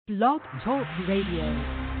Blog Talk Radio.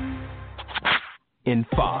 In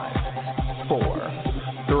 5,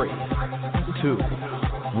 4, 3, 2,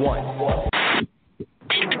 1.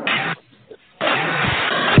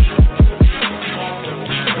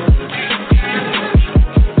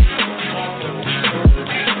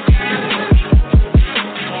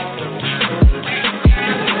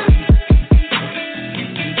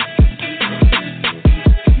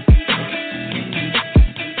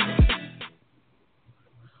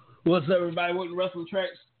 What's up, everybody? Welcome to Wrestling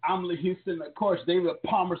Tracks. I'm Lee Houston. Of course, David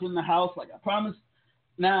Palmer's in the house, like I promised.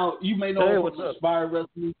 Now, you may know from Inspired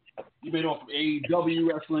Wrestling, you may know from AEW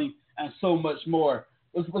Wrestling, and so much more.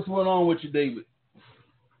 What's going on with you, David?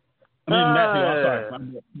 I mean, Matthew,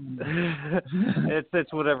 I'm sorry.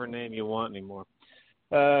 It's whatever name you want anymore.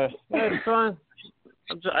 It's fine.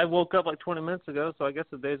 I woke up like 20 minutes ago, so I guess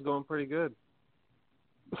the day's going pretty good.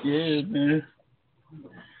 Yeah, man.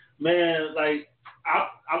 Man, like,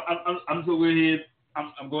 I'm so weird.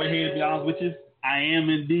 I'm going ahead and be honest with you. I am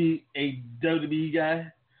indeed a WWE guy,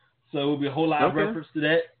 so it will be a whole lot of reference to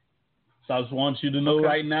that. So I just want you to know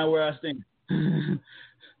right now where I stand.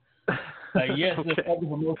 Like, yes, there's other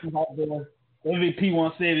promotions out there. MVP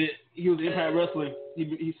once said it. He was Impact Wrestling.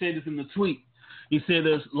 He said this in the tweet. He said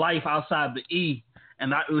there's life outside the E,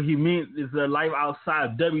 and what he meant is the life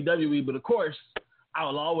outside WWE. But of course, I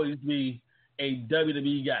will always be a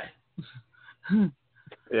WWE guy.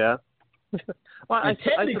 Yeah. Well, I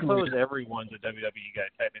suppose everyone's a WWE guy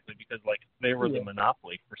technically because like they were the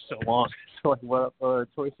monopoly for so long. So like, what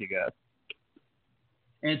choice you got?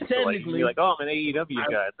 And technically, so, like, oh, I'm an AEW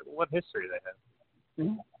guy. Like, what history they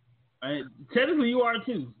have? Mm-hmm. Technically, you are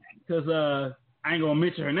too, because I ain't gonna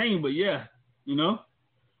mention her name, but yeah, you know.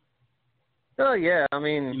 Oh yeah, I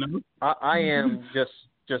mean, you know? I am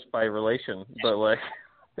just by relation, but like.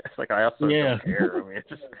 It's like I also don't care. I mean,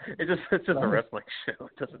 it's just a wrestling show.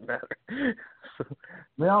 It doesn't matter. So,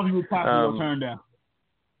 they offer you a contract, you turn down.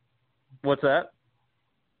 What's that?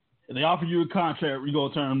 If they offer you a contract, you go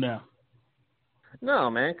turn them down. No,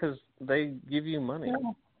 man, because they give you money.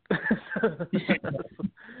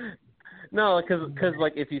 No, because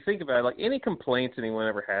like if you think about it, like any complaints anyone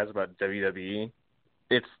ever has about WWE.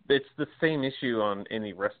 It's the same issue on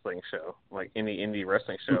any wrestling show, like any indie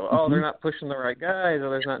wrestling show. Oh, they're not pushing the right guys, or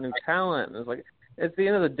there's not new talent. And it's like at the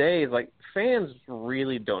end of the day, it's like fans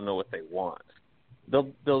really don't know what they want.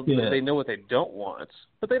 They know what they don't want,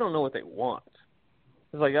 but they don't know what they want.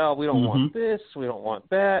 It's like, oh, we don't want this, we don't want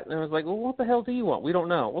that, and it was like, well, what the hell do you want? We don't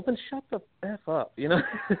know. Well, then shut the f up, you know.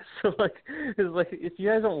 So like, it's like if you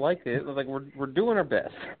guys don't like it, it's like we're doing our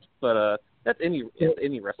best, but that's any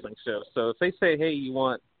wrestling show. So if they say, hey, you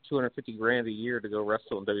want $250,000 a year to go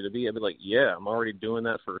wrestle in WWE, I'd be like, yeah, I'm already doing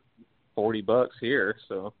that for $40 here,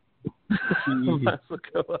 so might as well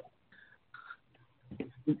go up.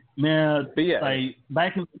 Man, but yeah, like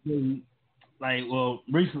back in the day, like, well,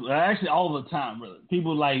 recently, actually all the time, really.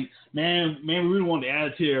 People like, man, we really want the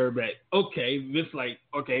attitude era back. Okay, it's like,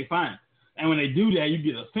 okay, fine. And when they do that, you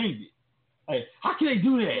get offended. Like, how can they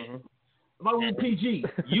do that? If I were PG,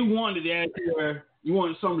 you wanted the attitude era, you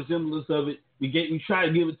wanted some resemblance of it. We try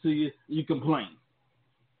to give it to you, you complain.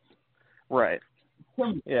 Right.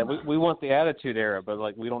 Yeah, we want the attitude era, but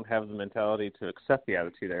like we don't have the mentality to accept the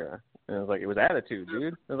attitude era. And it was like, it was attitude,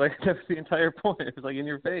 dude. It was like, that's the entire point. It was like in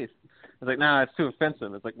your face. It's like, nah, it's too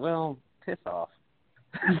offensive. It's like, well, piss off.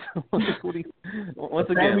 Once again, what do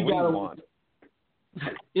you want?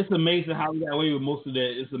 It's amazing how we got away with most of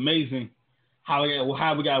that. It's amazing how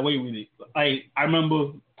we got away with it. Like, I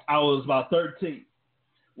remember I was about 13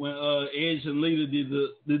 when Edge and Lita did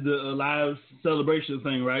the live celebration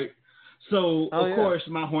thing, right? So of course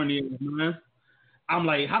my horny man, I'm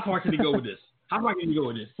like, how far can he go with this? How far can he go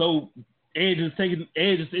with this? So Edge is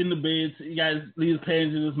in the bed. He got his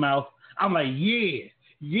pants in his mouth. I'm like,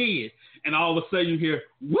 yeah. And all of a sudden you hear,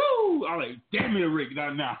 woo! I'm like, damn it, Rick,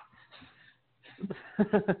 not now.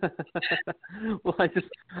 Well,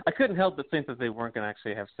 I couldn't help but think that they weren't going to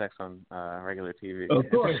actually have sex on regular TV. Of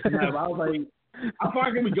course. I was like, how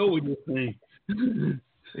far can we go with this thing?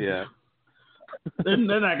 Yeah. They're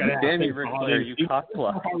not going to have damn sex. You, Ric Flair, you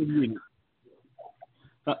cockblock.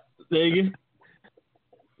 Say again?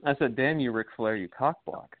 I said, damn you, Ric Flair, you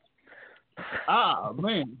cockblock. Ah,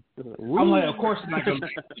 man. I'm like, of course they're not going to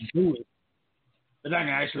do it. They're not going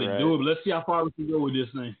to actually do it, but let's see how far we can go with this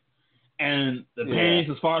thing. And the pants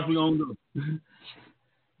as far as we going to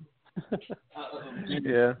go.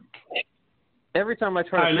 Yeah. Every time I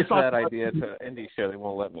try to pitch that idea to an indie show, they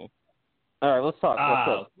won't let me. All right, let's talk. What's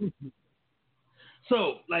up?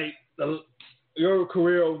 So, like, your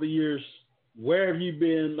career over the years, where have you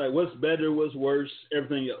been? Like, what's better, what's worse,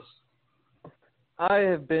 everything else? I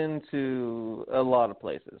have been to a lot of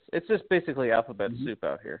places. It's just basically alphabet soup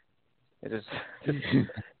out here. It is just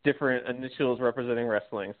different initials representing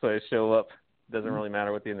wrestling. So I show up. Doesn't really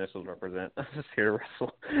matter what the initials represent. I'm just here to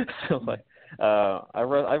wrestle. So like,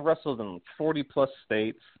 I've wrestled in 40 plus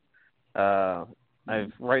states.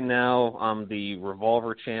 Right now I'm the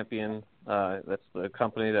Revolver champion. That's the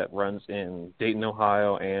company that runs in Dayton,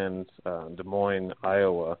 Ohio, and Des Moines,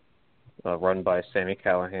 Iowa, run by Sammy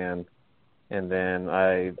Callahan. And then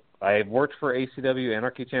I've worked for ACW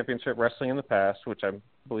Anarchy Championship Wrestling in the past, which I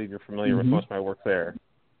believe you're familiar with most of my work there.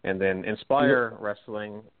 And then Inspire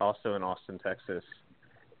Wrestling, also in Austin, Texas.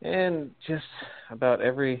 And just about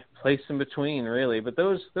every place in between, really. But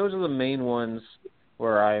those are the main ones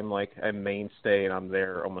where I'm like a mainstay, and I'm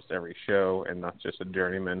there almost every show and not just a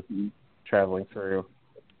journeyman traveling through.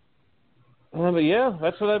 But yeah,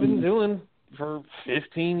 that's what I've been doing for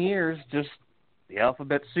 15 years, just the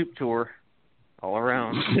Alphabet Soup Tour all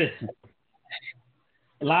around.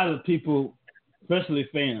 A lot of people, especially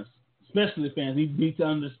fans, need to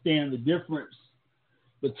understand the difference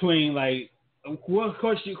between, like, of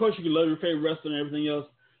course you can love your favorite wrestler and everything else,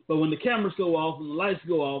 but when the cameras go off and the lights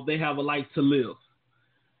go off, they have a life to live.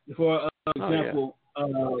 For example,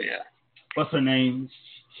 what's her name?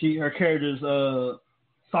 Her character's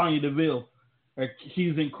Sonya Deville.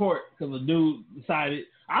 She's in court because a dude decided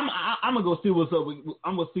I'm gonna go see what's up.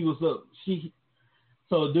 I'm gonna see what's up.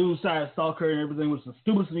 So a dude decided to stalk her and everything, which is the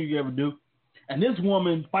stupidest thing you ever do. And this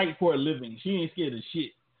woman fight for a living. She ain't scared of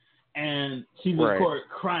shit. And she's in court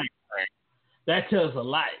crying. That tells a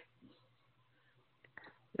lot.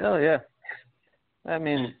 Oh, yeah. I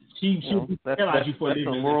mean, that's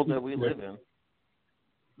the world that we live in.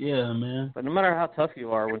 Yeah, man. But no matter how tough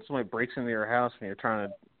you are, when somebody breaks into your house and you're trying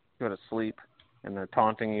to go to sleep and they're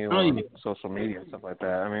taunting you on social media and stuff like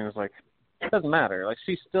that, I mean, it's like, it doesn't matter. Like,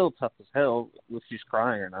 she's still tough as hell if she's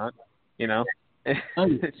crying or not, you know?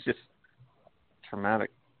 It's just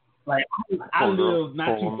traumatic. Like, I live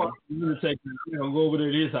not too far from the Texas. I'm going to go over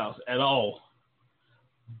there to his house at all.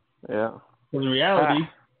 Yeah. Because in reality,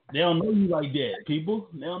 they don't know you like that, people.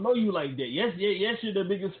 They don't know you like that. Yes, you're the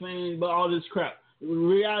biggest fan, but all this crap. In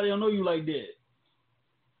reality, they don't know you like that.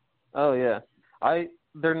 Oh, yeah.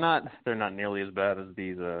 They're not nearly as bad as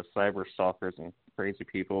these cyber stalkers and crazy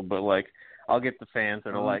people, but, like, I'll get the fans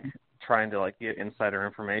that are, like, trying to, like, get insider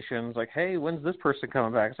information. It's like, hey, when's this person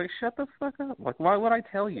coming back? It's like, shut the fuck up. Like, why would I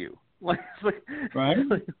tell you? Like, right?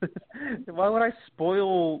 Why would I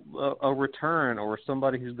spoil a return or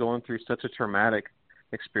somebody who's going through such a traumatic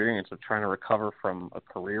experience of trying to recover from a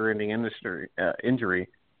career-ending injury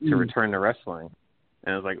to return to wrestling?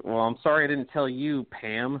 And I was like, well, I'm sorry I didn't tell you,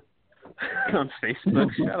 Pam, on Facebook.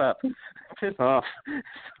 Shut up. Piss off.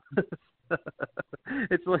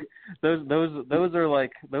 It's like those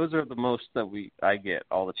are the most that I get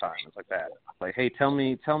all the time. It's like that. It's like, hey, tell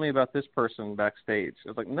me about this person backstage.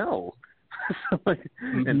 It's like, no.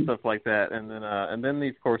 And stuff like that. And then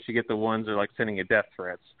of course you get the ones that are like sending you death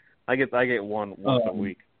threats. I get one once a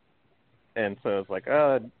week. And so it's like,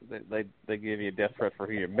 they give you a death threat for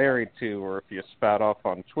who you're married to, or if you spout off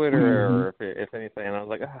on Twitter, or if anything. And I was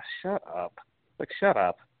like, shut up. Like, shut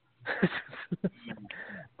up.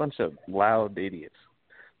 Bunch of loud idiots.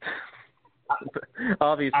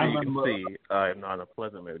 Obviously, you can see I'm not in a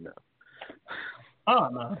pleasant mood now. Oh,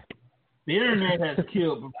 no. The internet has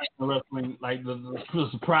killed professional wrestling, like the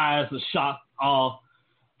surprise, the shock, all.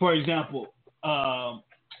 For example,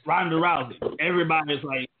 Ronda Rousey. Everybody's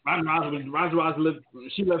like, Ronda Rousey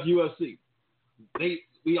she left UFC.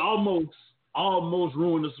 We almost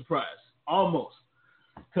ruined the surprise. Almost.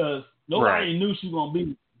 Because nobody knew she was going to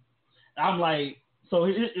be. I'm like, so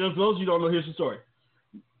if those of you don't know, here's the story.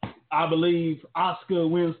 I believe Asuka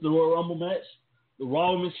wins the Royal Rumble match. The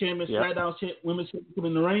Raw Women's Champion, SmackDown Women's Champion come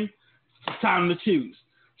in the ring. It's time to choose.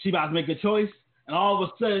 She about to make a choice, and all of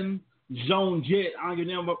a sudden, Joan Jett, I don't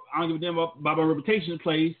give a damn about my reputation,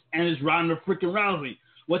 plays, and it's Ronda freaking Rousey.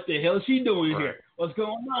 What the hell is she doing here? What's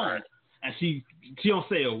going on? And she don't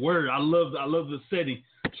say a word. I love the setting.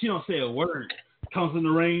 She don't say a word. Comes in the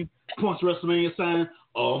ring, points WrestleMania sign.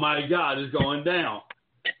 Oh my God, it's going down.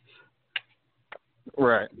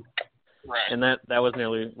 Right. And that was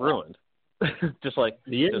nearly ruined. just like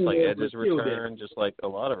Edge's return, just like a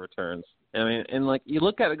lot of returns. I mean, and like you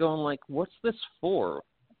look at it going like, what's this for?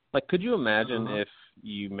 Like, could you imagine if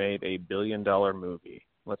you made a $1 billion movie,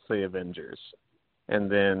 let's say Avengers,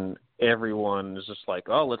 and then everyone is just like,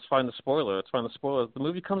 oh, let's find the spoiler. The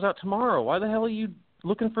movie comes out tomorrow. Why the hell are you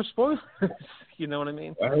looking for spoilers? You know what I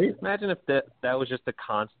mean? Right. Imagine if that was just a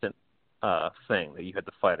constant thing that you had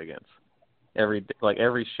to fight against.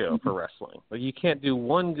 every show for wrestling. Like, you can't do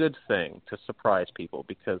one good thing to surprise people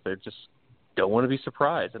because they just don't want to be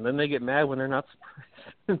surprised, and then they get mad when they're not surprised.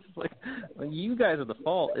 It's like, you guys are the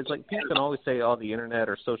fault. It's like people can always say, "Oh, the internet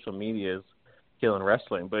or social media is killing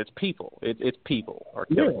wrestling," but it's people. It's people are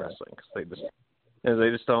killing wrestling because they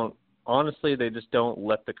just don't. Honestly, they just don't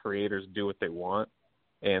let the creators do what they want,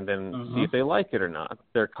 and then see if they like it or not.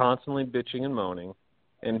 They're constantly bitching and moaning.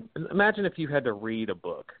 And imagine if you had to read a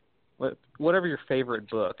book, whatever your favorite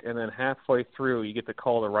book, and then halfway through you get to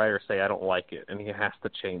call the writer and say, "I don't like it," and he has to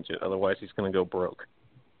change it, otherwise he's going to go broke.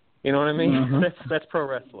 You know what I mean? That's pro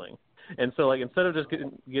wrestling. And so, like, instead of just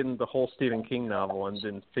getting the whole Stephen King novel and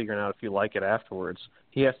then figuring out if you like it afterwards,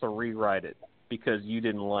 he has to rewrite it because you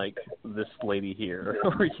didn't like this lady here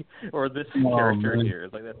or this character here.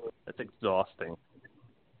 It's like that's exhausting.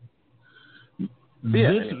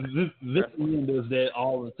 This man does that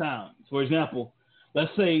all the time. For example,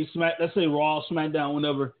 let's say Raw, SmackDown,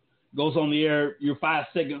 whenever goes on the air, you're 5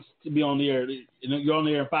 seconds to be on the air. You're on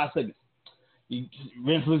the air in 5 seconds.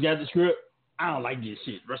 Vince looks at the script. I don't like this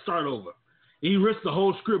shit. Let's start over. He rips the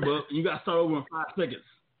whole script up, and you got to start over in 5 seconds.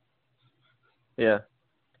 Yeah.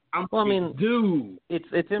 Dude,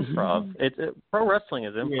 it's improv. Pro wrestling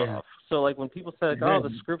is improv. Yeah. So, like, when people say, like, "Oh,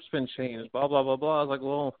 the script's been changed," blah blah blah blah, I was like,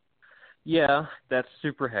 well, yeah, that's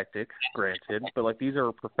super hectic, granted, but, like, these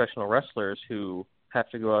are professional wrestlers who have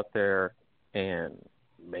to go out there and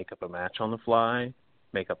make up a match on the fly,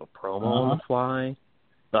 make up a promo on the fly.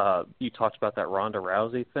 You talked about that Ronda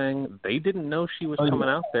Rousey thing. They didn't know she was coming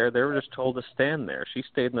out there. They were just told to stand there. She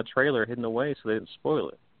stayed in the trailer hidden away so they didn't spoil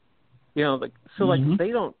it. You know, like, so, like,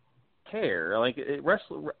 they don't care. Like,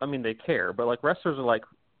 they care, but, like, wrestlers are, like,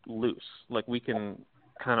 loose. Like, we can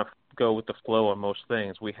kind of go with the flow on most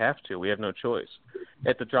things. We have to. We have no choice.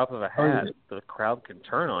 At the drop of a hat, the crowd can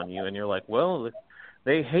turn on you, and you're like, well,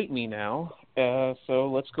 they hate me now, so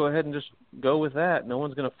let's go ahead and just go with that. No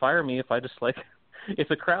one's going to fire me if I just, like, if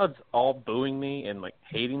the crowd's all booing me and, like,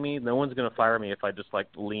 hating me, no one's going to fire me if I just, like,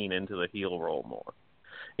 lean into the heel role more.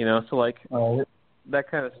 You know, so, like, that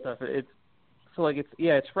kind of stuff. It's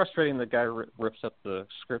frustrating the guy rips up the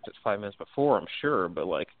script at 5 minutes before, I'm sure, but,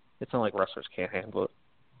 like, it's not like wrestlers can't handle it.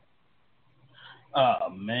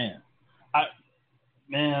 Man. As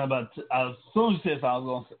soon as you said something, I was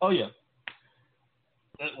going to say,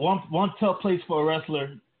 one tough place for a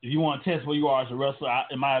wrestler, if you want to test where you are as a wrestler,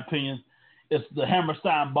 in my opinion, it's the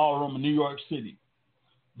Hammerstein Ballroom in New York City.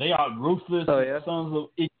 They are ruthless sons of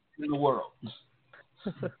each in the world.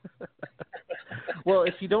 Well,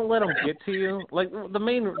 if you don't let them get to you, like, the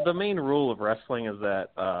main rule of wrestling is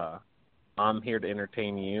that I'm here to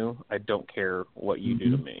entertain you. I don't care what you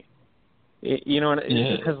do to me. You know what I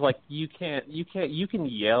mean? Because, like, you can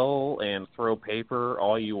yell and throw paper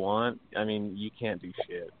all you want. I mean, you can't do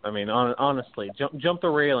shit. I mean, honestly, jump the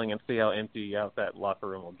railing and see how empty out that locker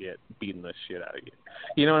room will get beating the shit out of you.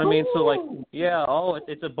 You know what I mean? So, like,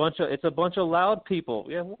 it's a bunch of loud people.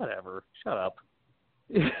 Yeah, whatever. Shut up.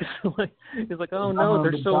 It's like, oh no,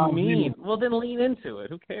 they're so mean. Well, then lean into it.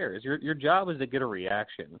 Who cares? Your job is to get a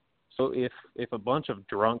reaction. So if a bunch of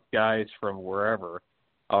drunk guys from wherever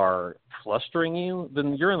are flustering you,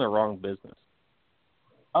 then you're in the wrong business.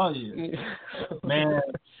 Oh yeah, man.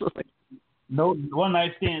 No, one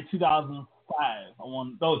night stand 2005.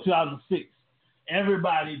 2006.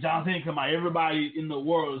 Everybody, John Cena come out. Everybody in the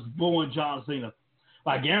world is booing John Cena.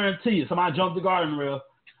 I guarantee you, somebody jumped the garden rail.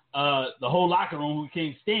 The whole locker room who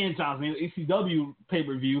can't stand John Cena, ECW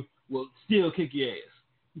pay-per-view, will still kick your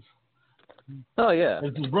ass. Oh, yeah.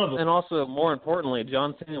 It's his brother. And also, more importantly,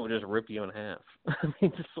 John Cena would just rip you in half. I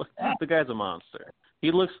mean, the guy's a monster.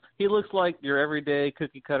 He looks like your everyday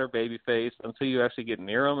cookie-cutter babyface until you actually get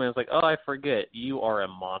near him, and it's like, oh, I forget, you are a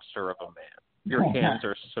monster of a man. Your hands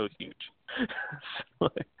are so huge.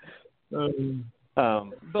 But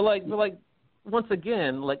once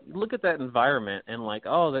again, like, look at that environment and, like,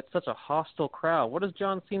 oh, that's such a hostile crowd. What does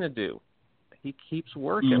John Cena do? He keeps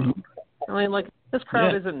working. I mean, like, this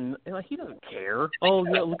crowd isn't, like, he doesn't care. Oh,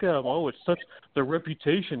 yeah, look at him. Oh, it's such, the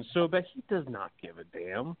reputation's so bad. He does not give a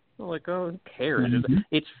damn. Like, oh, who cares?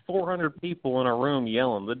 It's 400 people in a room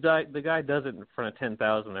yelling. The guy does it in front of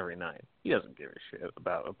 10,000 every night. He doesn't give a shit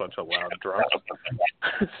about a bunch of loud drunks.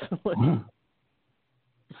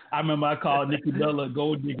 I remember I called Nikki Bella a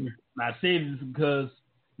gold digger. And I say this because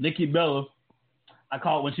Nikki Bella, I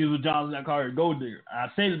called when she was with Johnson, I called her a gold digger. And I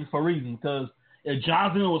say this for a reason, because if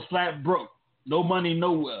Johnson was flat broke, no money,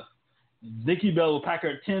 nowhere, Nikki Bella would pack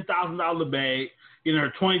her $10,000 bag, get in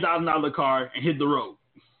her $20,000 car, and hit the road.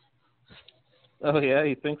 Oh, yeah?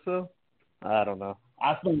 You think so? I don't know.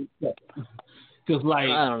 I think so. Because like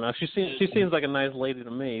I don't know. She seems like a nice lady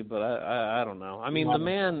to me, but I don't know. I mean, the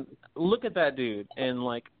man. Look at that dude, and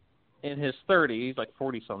like in his 30s, he's like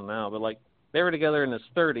 40 something now, but like they were together in his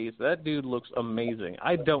 30s. That dude looks amazing.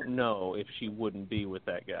 I don't know if she wouldn't be with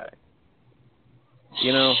that guy.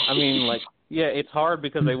 You know, I mean, like, yeah, it's hard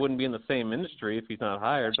because they wouldn't be in the same industry if he's not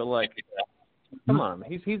hired. But like, come on,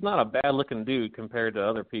 he's not a bad looking dude compared to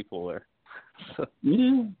other people there.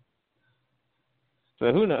 yeah.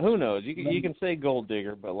 So who knows? You can say gold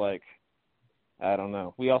digger, but like, I don't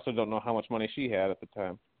know. We also don't know how much money she had at the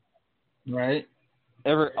time. Right.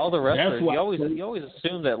 All the wrestlers, you always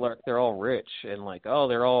assume that like they're all rich and like, oh,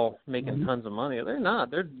 they're all making tons of money. They're not.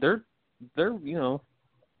 They're you know,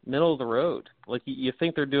 middle of the road. Like you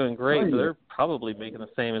think they're doing great, but they're probably making the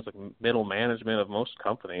same as like middle management of most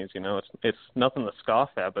companies. You know, it's nothing to scoff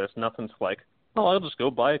at, but it's nothing to like, oh, I'll just go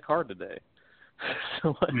buy a car today.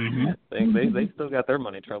 So like, they still got their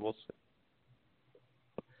money troubles.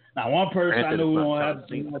 Now, one person I know who don't have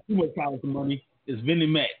too much problems with money is Vinnie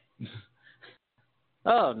Mac.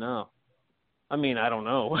 Oh no, I mean I don't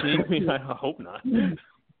know. I mean I hope not.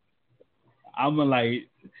 I'm like,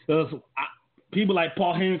 people like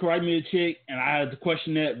Paul Heyman write me a check, and I had to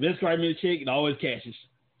question that. Vince write me a check, and always cashes.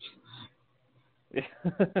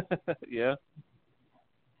 Yeah.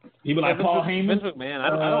 People like Paul Heyman. Vince McMahon. I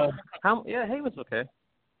don't. How? Yeah, Heyman's okay.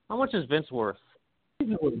 How much is Vince worth? He's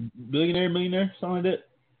a billionaire, millionaire, something like that.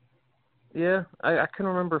 Yeah, I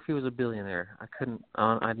couldn't remember if he was a billionaire. I couldn't.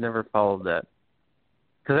 I'd never followed that.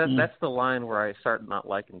 Because that's the line where I start not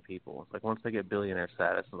liking people. It's like once they get billionaire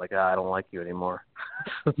status, I'm like, I don't like you anymore.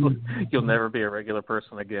 You'll never be a regular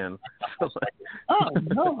person again. Oh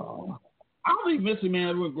no! I don't think Vince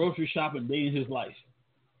McMahon went grocery shopping day in his life.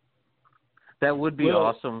 That would be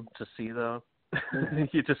awesome to see, though.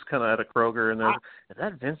 You just kind of at a Kroger, and is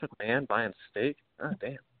that Vince McMahon buying steak? Oh,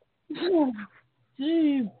 damn.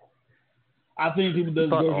 Jeez. I think people do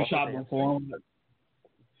grocery shopping for him.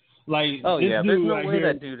 Like, oh yeah, there's no way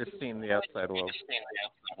here, that dude has seen the outside world.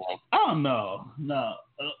 Oh no.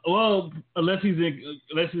 Well, unless he's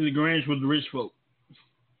in Grange with the rich folk.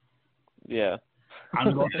 Yeah.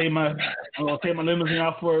 I'm gonna take my limousine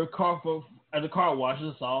out at the car wash.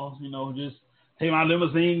 That's all. You know, just take my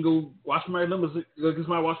limousine, go wash my limousine. Go get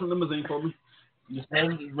somebody wash my limousine for me. Just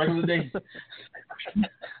regular day.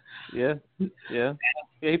 Yeah.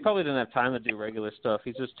 He probably didn't have time to do regular stuff.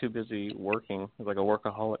 He's just too busy working. He's like a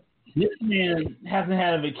workaholic. This man hasn't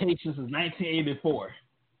had a vacation since 1984.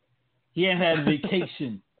 He hasn't had a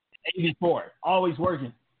vacation 84. Always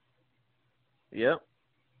working. Yep.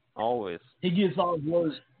 Always. He gets off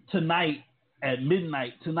work tonight at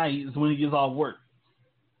midnight. Tonight is when he gets off work.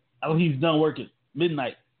 Oh, he's done working.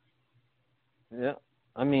 Midnight. Yeah.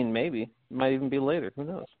 I mean, maybe. It might even be later. Who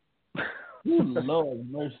knows? Lord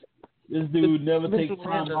mercy. This dude never takes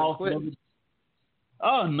time off.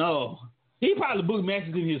 Oh, no. He probably booked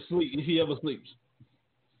matches in his sleep if he ever sleeps.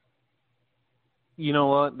 You know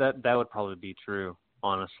what? That would probably be true,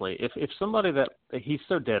 honestly. If somebody that he's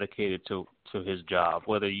so dedicated to his job,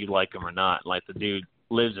 whether you like him or not, like the dude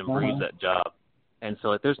lives and breathes that job. And so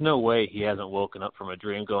like, there's no way he hasn't woken up from a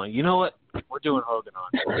dream going, you know what? We're doing Hogan on.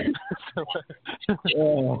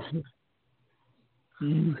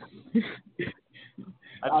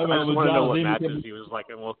 I just want to know what matches he was like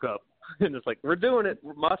and woke up. And it's like, we're doing it.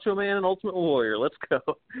 We're Macho Man and Ultimate Warrior. Let's go.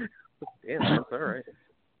 Damn, that's all right.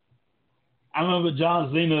 I remember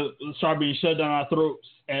John Cena started being shut down our throats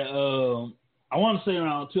at, I want to say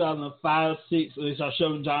around 2005, 2006, they started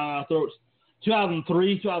shoving John down our throats.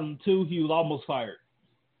 2003, 2002, he was almost fired.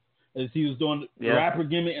 As he was doing the rapper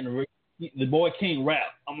gimmick and the boy can't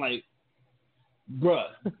rap. I'm like, bruh,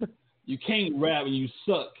 you can't rap and you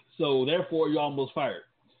suck, so therefore you're almost fired.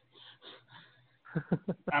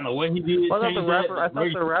 I don't know what he did. I thought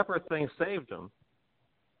the rapper thing saved him.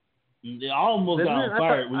 They almost got him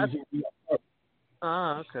fired.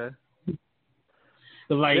 Okay.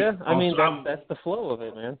 Like, yeah, I mean that's the flow of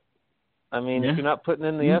it, man. I mean, if you're not putting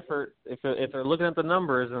in the effort, if they're looking at the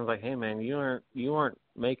numbers and it's like, hey man, you aren't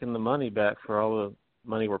making the money back for all the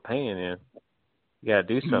money we're paying you. You gotta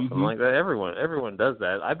do something like that. Everyone does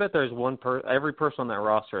that. I bet there's every person on that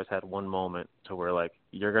roster has had one moment to where like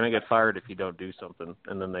you're gonna get fired if you don't do something,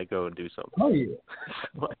 and then they go and do something. Oh yeah.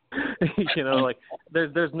 You know, like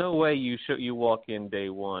there's no way you walk in day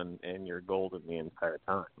one and you're golden the entire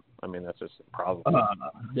time. I mean, that's just a problem.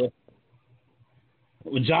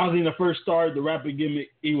 When John Cena first started the rapping gimmick,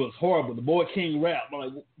 he was horrible. The boy can't rap. I'm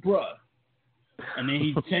like, bruh. And then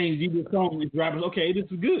he changed the song. His rappers, okay, this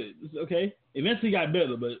is good. This is okay. Eventually he got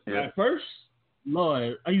better, but at first,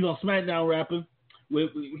 Lord, he was on SmackDown rapping.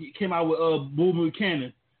 He came out with Bull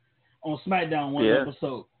Buchanan. on SmackDown one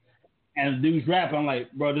episode, and the dude's rapping. I'm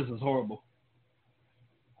like, bro, this is horrible.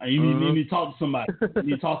 You need to talk to somebody. You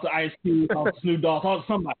need to talk to Ice Cube, talk to Snoop Dogg, talk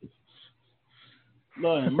to somebody.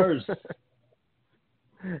 Lord have mercy.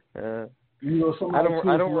 I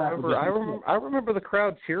don't remember. I remember the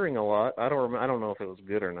crowd cheering a lot. I don't know if it was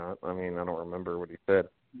good or not. I mean, I don't remember what he said.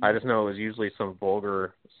 I just know it was usually some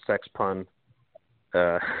vulgar sex pun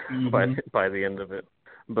by the end of it.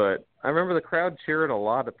 But I remember the crowd cheered a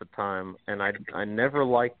lot at the time, and I never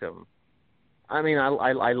liked him. I mean, I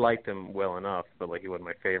liked him well enough, but like he wasn't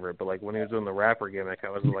my favorite. But like when he was doing the rapper gimmick, I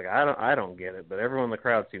was like, I don't get it. But everyone in the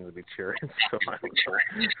crowd seemed to be cheering. So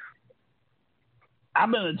I've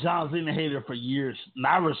been a John Cena hater for years, and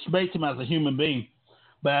I respect him as a human being,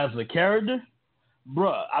 but as a character,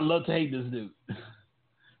 bruh, I love to hate this dude.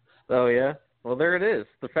 Oh yeah, well there it is.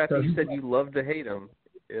 The fact that you said you love to hate him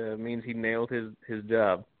means he nailed his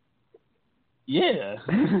job. Yeah.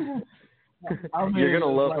 I mean, you're gonna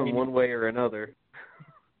love him one way or another.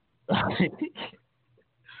 I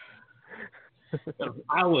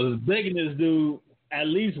was begging this dude at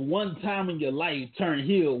least one time in your life turn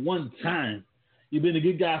heel. One time. You've been a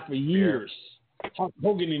good guy for years. Hulk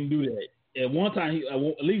Hogan didn't do that. At one time,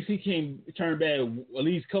 at least he turned bad at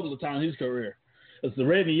least a couple of times in his career. It's the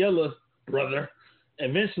red and yellow brother.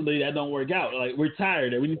 Eventually, that don't work out. Like we're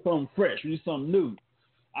tired. We need something fresh. We need something new.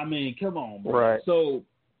 I mean, come on, bro. Right. So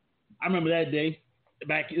I remember that day.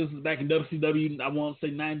 This was back in WCW. I want to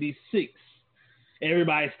say '96.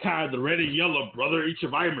 Everybody's tired of the red and yellow brother. Eat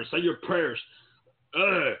your vitamins. Say your prayers.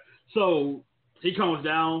 So he comes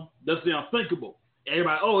down. Does the unthinkable.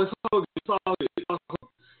 Everybody, it's all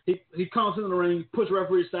good. He comes in the ring, puts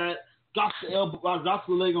referee aside, drops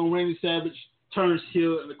the leg on Randy Savage, turns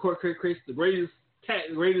heel, and the court creates the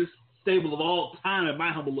greatest stable of all time, in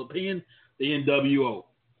my humble opinion, the NWO.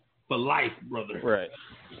 For life, brother. Right.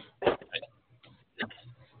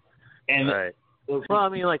 And right. Well, I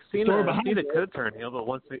mean, like Cena could turn heel, but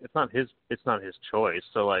once it's not his choice.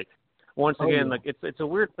 So, like, once again, like it's a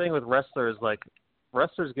weird thing with wrestlers. Like,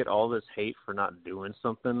 wrestlers get all this hate for not doing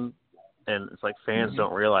something, and it's like fans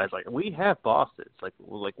don't realize, like, we have bosses. Like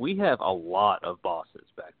we have a lot of bosses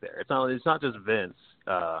back there. It's not just Vince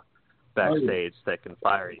backstage that can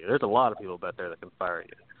fire you. There's a lot of people back there that can fire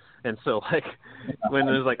you. And so, like, when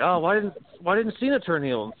it was like, oh, why didn't Cena turn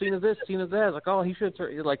heel? And Cena this, Cena that. It's like, oh, he should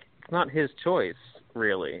turn. Like, it's not his choice,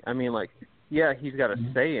 really. I mean, like, yeah, he's got a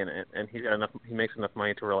say in it, and he makes enough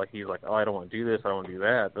money to where, like, he's like, oh, I don't want to do this, I don't want to do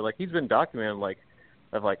that. But like, he's been documented,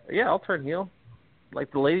 yeah, I'll turn heel.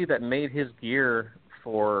 Like the lady that made his gear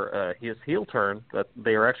for his heel turn that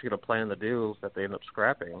they were actually going to plan to do that they ended up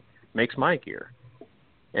scrapping makes my gear.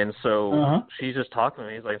 And so she's just talking to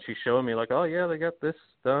me. Like she's showing me, like, oh yeah, they got this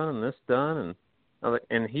done and this done,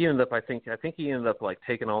 and he ended up. I think he ended up like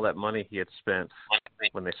taking all that money he had spent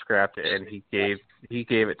when they scrapped it, and he gave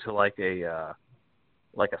it to like a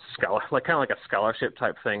scholarship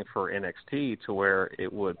type thing for NXT to where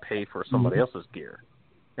it would pay for somebody else's gear,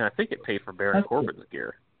 and I think it paid for Baron Corbin's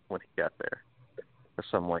gear when he got there, or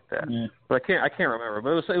something like that. Yeah. But I can't remember.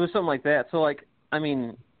 But it was something like that. So like, I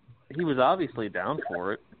mean, he was obviously down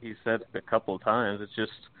for it. He said a couple of times. It's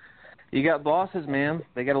just, you got bosses, man.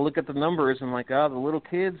 They got to look at the numbers and like, the little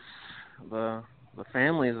kids, the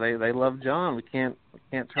families, they love John. We can't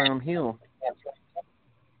turn them heel.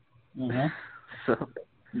 So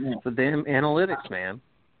it's the damn analytics, man.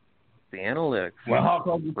 The analytics. Well, Hulk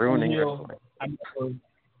Hogan ruining heel.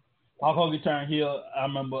 Hulk Hogan turned heel. I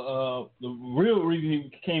remember the real reason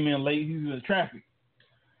he came in late. He was in the traffic.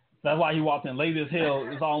 That's why he walked in late as hell.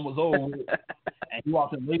 It's almost over. And he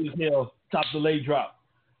walked in late as hell, top the leg drop.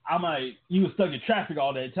 I'm like, you was stuck in traffic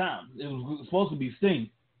all that time. It was supposed to be Sting.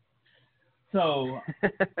 So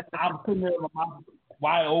I'm sitting there with my mouth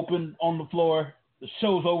wide open on the floor. The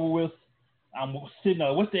show's over with. I'm sitting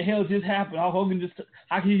there. What the hell just happened? Hulk Hogan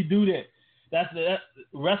how can he do that? That's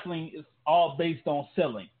wrestling is all based on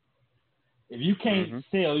selling. If you can't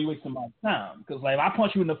sell, you're wasting my time. Because like if I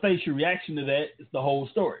punch you in the face, your reaction to that is the whole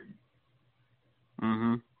story.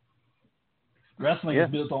 Wrestling is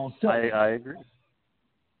built on selling. I agree.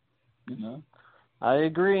 You know? I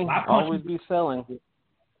agree. Always be selling. If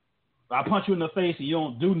I punch you in the face and you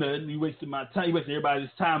don't do nothing, you wasted my time. You wasted everybody's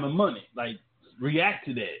time and money. Like, react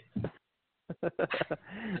to that.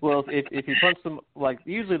 Well, if you punch them, like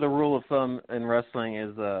usually the rule of thumb in wrestling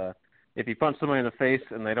is if you punch somebody in the face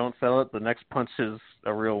and they don't sell it, the next punch is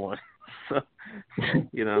a real one. So,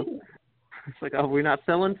 you know, it's like, oh, we're not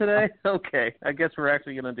selling today? Okay, I guess we're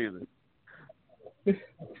actually going to do this.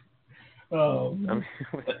 Oh, I mean,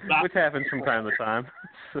 which happens from time to time.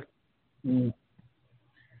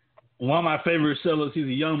 one of my favorite sellers. He's a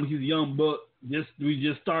young buck. We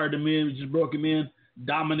just started him in. We just broke him in.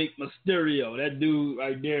 Dominic Mysterio. That dude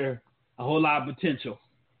right there, a whole lot of potential.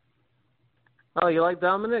 Oh, you like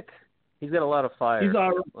Dominic? He's got a lot of fire. He's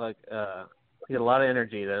all right. Like, he had a lot of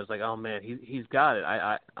energy. That was like, oh man, he's got it.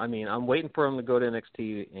 I mean, I'm waiting for him to go to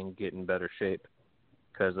NXT and get in better shape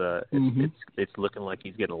because it's looking like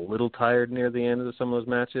he's getting a little tired near the end of some of those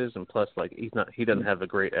matches, and plus, like, he doesn't have a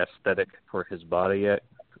great aesthetic for his body yet.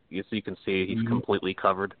 So you can see he's completely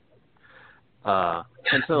covered.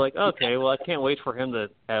 And so, like, okay, well, I can't wait for him to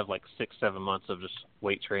have like 6-7 months of just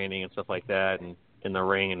weight training and stuff like that, and in the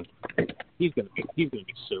ring, and he's gonna be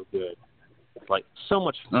so good. Like, so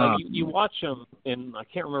much. Like, you watch him, and I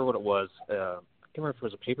can't remember what it was. I can't remember if it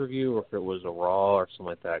was a pay-per-view or if it was a Raw or something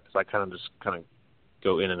like that, because I kind of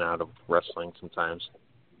go in and out of wrestling sometimes.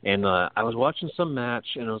 And I was watching some match,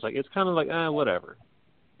 and I was like, it's kind of like, whatever.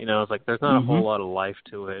 You know, it's like there's not a whole lot of life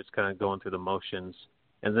to it. It's kind of going through the motions.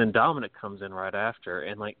 And then Dominic comes in right after,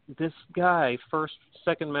 and like this guy, first,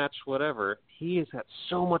 second match, whatever, he has got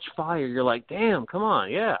so much fire. You're like, damn, come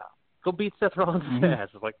on, yeah, go beat Seth Rollins' ass.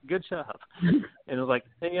 It's like, good job. And it was like,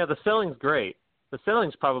 and yeah, the selling's great. The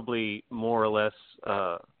selling's probably more or less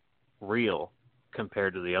real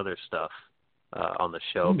compared to the other stuff on the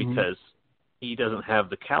show because he doesn't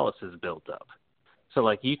have the calluses built up. So,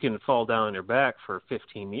 like, you can fall down on your back for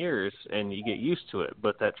 15 years and you get used to it,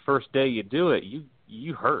 but that first day you do it,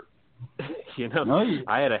 you hurt. You know,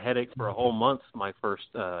 I had a headache for a whole month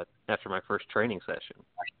after my first training session.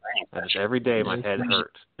 And just every day my head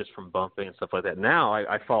hurt just from bumping and stuff like that. Now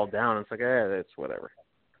I fall down and it's like, it's whatever.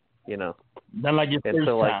 You know. Not like your and first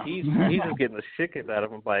so, like, time. he's just getting the shit kicked out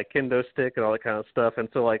of him by a kendo stick and all that kind of stuff. And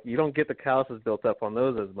so, like, you don't get the calluses built up on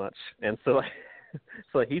those as much. And so, like,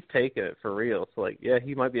 so he's taking it for real. So, like, yeah,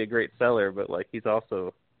 he might be a great seller, but, like, he's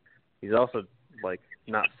also like,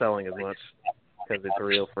 not selling as much because it's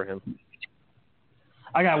real for him.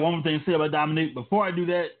 I got one more thing to say about Dominic. Before I do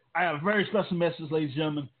that, I have a very special message, ladies and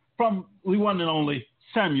gentlemen, from the one and only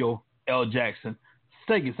Samuel L. Jackson.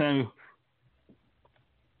 Thank you, Samuel.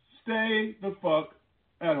 Stay the fuck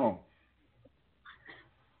at home.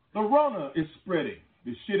 The Rona is spreading.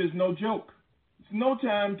 This shit is no joke. It's no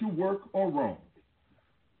time to work or roam.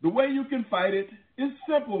 The way you can fight it is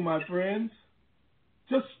simple, my friends.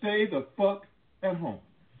 Just stay the fuck at home.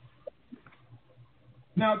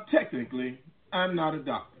 Now, technically, I'm not a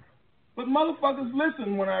doctor, but motherfuckers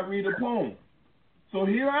listen when I read a poem. So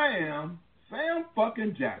here I am, Sam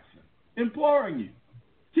fucking Jackson, imploring you,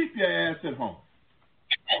 keep your ass at home.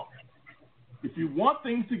 If you want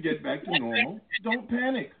things to get back to normal, don't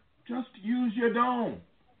panic. Just use your dome.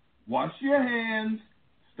 Wash your hands,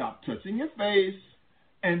 stop touching your face,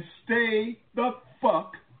 and stay the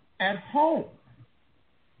fuck at home.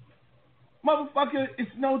 Motherfucker,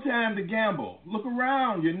 it's no time to gamble. Look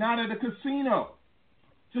around. You're not at a casino.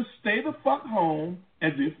 Just stay the fuck home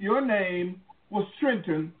as if your name was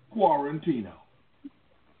Trenton Quarantino.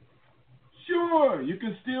 Sure, you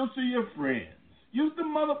can still see your friends. Use the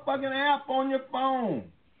motherfucking app on your phone.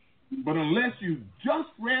 But unless you just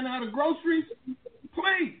ran out of groceries,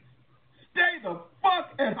 please stay the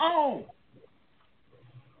fuck at home.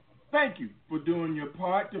 Thank you for doing your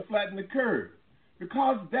part to flatten the curve,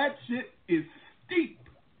 because that shit is steep.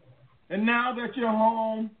 And now that you're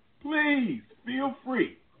home, please feel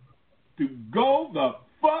free to go the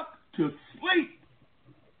fuck to sleep.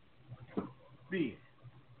 Be it.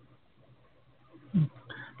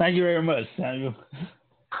 Thank you very much, Samuel.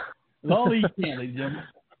 As only you can, ladies and gentlemen.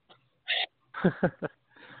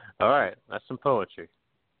 All right, that's some poetry.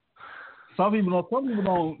 Some people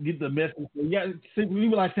don't get the message.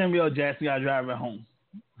 People like Samuel L. Jackson got to drive at home.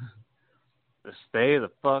 Just stay the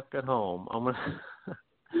fuck at home. I'm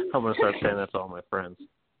gonna start saying that to all my friends.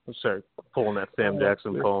 I'll start pulling that Sam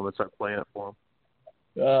Jackson poem and start playing it for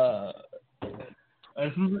them.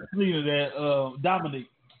 Speaking of that, Dominic,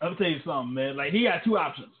 I'll tell you something, man. Like, he got two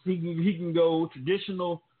options. He can go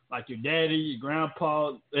traditional, like your daddy, your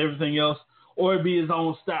grandpa, everything else, or it be his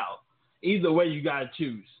own style. Either way, you gotta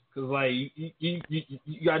choose, cause like you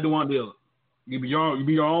gotta do one or the other. You be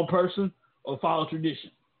your own person or follow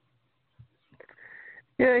tradition.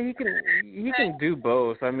 Yeah, he can do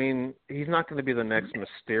both. I mean, he's not going to be the next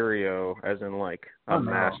Mysterio, as in like a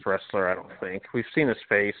masked wrestler. I don't think we've seen his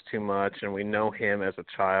face too much, and we know him as a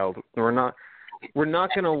child. We're not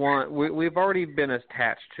going to want. We've already been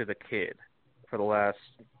attached to the kid for the last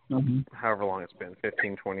however long it's been,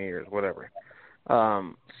 15, 20 years, whatever.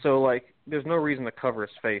 So like, there's no reason to cover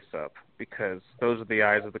his face up, because those are the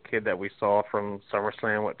eyes of the kid that we saw from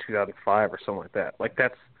SummerSlam, 2005 or something like that. Like,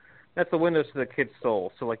 that's the windows to the kid's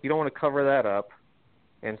soul. So, like, you don't want to cover that up.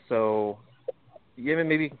 And so, yeah,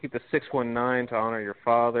 maybe you can keep the 619 to honor your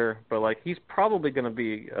father, but like he's probably going to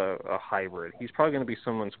be a hybrid. He's probably going to be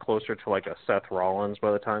someone's closer to like a Seth Rollins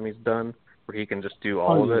by the time he's done, where he can just do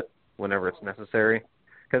all of it whenever it's necessary.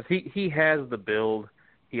 Because he has the build.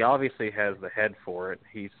 He obviously has the head for it.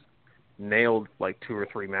 He's nailed like 2 or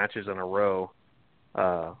 3 matches in a row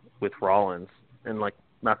with Rollins, and like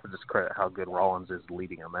not to discredit how good Rollins is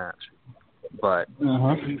leading a match. But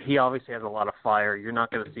he obviously has a lot of fire. You're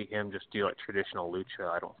not going to see him just do like traditional lucha,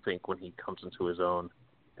 I don't think, when he comes into his own.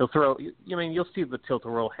 He'll throw, you'll see the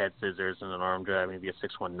tilt-a-whirl head scissors and an arm drag, maybe a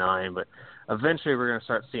 619, but eventually we're going to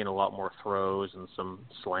start seeing a lot more throws and some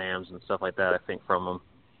slams and stuff like that, I think, from him.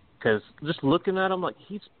 Because just looking at him, like,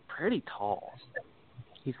 he's pretty tall.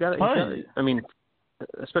 I mean,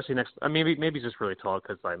 especially maybe he's just really tall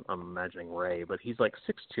because I'm imagining Ray, but he's like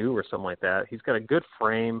 6'2" or something like that. He's got a good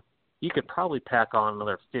frame. You could probably pack on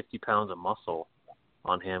another 50 pounds of muscle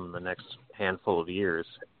on him in the next handful of years.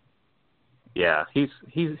 Yeah, he's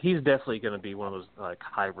definitely going to be one of those like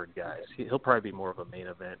hybrid guys. He'll probably be more of a main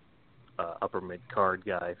event, upper mid card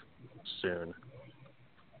guy soon.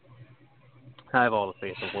 I have all the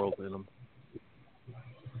faith in the world in him.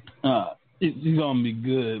 He's going to be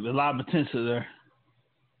good. There's a lot of potential there.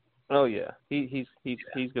 Oh yeah, he's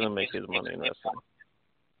going to make his money in wrestling.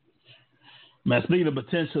 Man, speaking of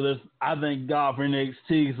potential, I thank God for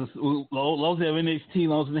NXT. As long as they have NXT, as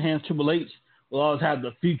long as they have Triple H, we'll always have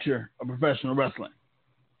the future of professional wrestling.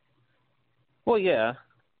 Well, yeah.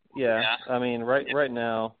 I mean, right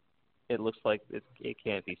now, it looks like it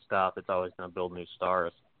can't be stopped. It's always going to build new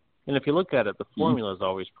stars. And if you look at it, the formula is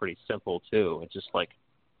always pretty simple too. It's just like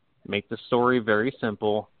make the story very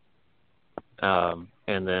simple, and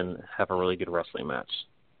then have a really good wrestling match.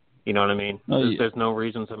 You know what I mean? There's no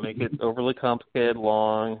reason to make it overly complicated,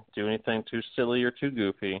 long, do anything too silly or too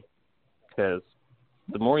goofy. Because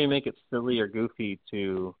the more you make it silly or goofy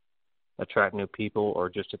to attract new people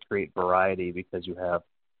or just to create variety because you have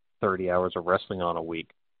 30 hours of wrestling on a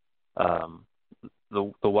week,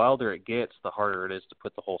 the wilder it gets, the harder it is to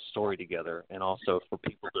put the whole story together and also for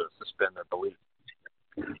people to suspend their belief.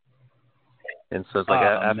 And so it's like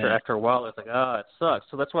after a while, it's like, it sucks.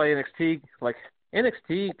 So that's why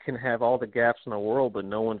NXT can have all the gaps in the world, but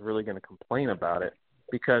no one's really going to complain about it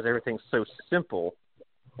because everything's so simple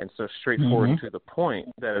and so straightforward to the point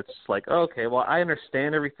that it's like, okay, well, I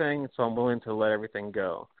understand everything, so I'm willing to let everything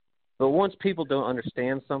go. But once people don't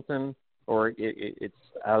understand something or it's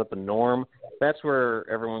out of the norm, that's where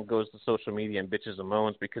everyone goes to social media and bitches and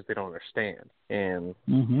moans because they don't understand, and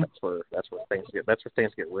that's where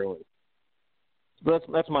things get ruined. But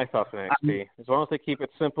that's my thoughts on NXT. As long as they keep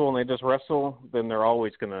it simple and they just wrestle, then they're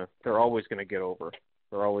always gonna get over.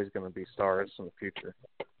 They're always gonna be stars in the future.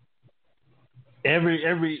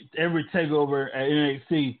 Every takeover at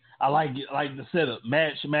NXT, I like the setup.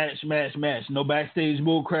 Match. No backstage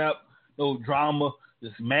bull crap, no drama.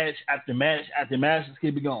 Just match after match after match. Just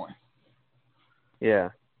keep it going. Yeah.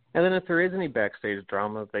 And then if there is any backstage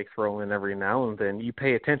drama they throw in every now and then, you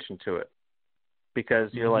pay attention to it. Because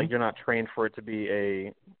you're not trained for it to be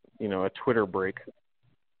a Twitter break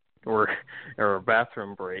or a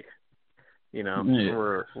bathroom break,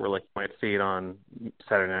 where like you might see it on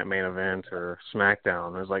Saturday Night Main Event or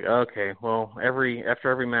SmackDown. It's like, okay, well,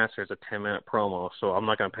 after every match there's a 10-minute promo, so I'm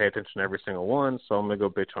not going to pay attention to every single one, so I'm going to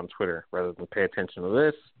go bitch on Twitter rather than pay attention to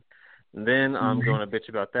this. And then I'm going to bitch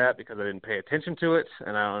about that because I didn't pay attention to it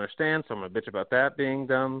and I don't understand, so I'm going to bitch about that being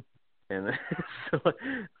dumb. And so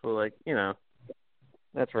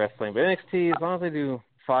that's wrestling. But NXT, as long as they do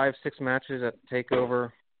 5-6 matches at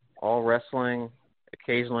TakeOver, all wrestling,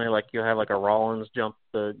 occasionally like you'll have like a Rollins jump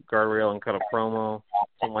the guardrail and cut a promo,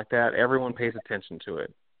 something like that, everyone pays attention to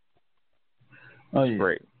it. Oh, yeah.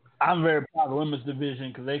 Great. I'm very proud of the women's division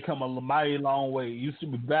because they come a mighty long way. It used to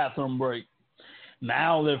be bathroom break.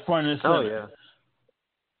 Now they're front and center.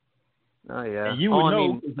 Oh, yeah. And you would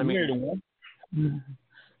know if you married a woman.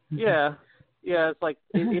 Yeah. Yeah, it's like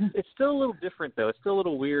it's still a little different though. It's still a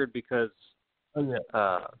little weird because it's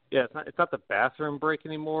not the bathroom break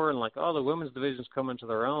anymore, and like the women's division's coming to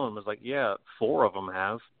their own. It's like 4 of them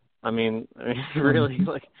have. I mean really,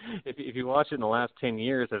 like if you watch it in the last 10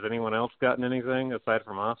 years, has anyone else gotten anything aside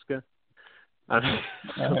from Asuka?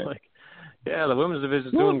 The women's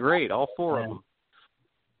division's doing great. All 4 of them.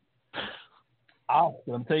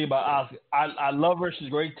 Asuka, I'm tell you about Asuka. I love her. She's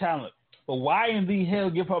great talent. But why in the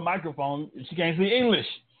hell give her a microphone if she can't speak English?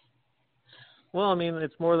 Well, I mean,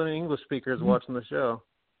 it's more than English speakers watching the show.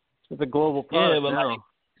 It's a global product now.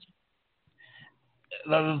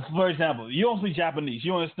 Like, for example, you don't speak Japanese.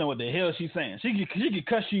 You don't understand what the hell she's saying. She could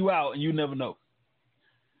cuss you out and you never know.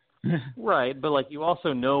 Right, but like you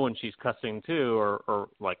also know when she's cussing too, or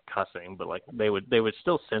like cussing, but like they would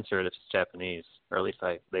still censor it if it's Japanese, or at least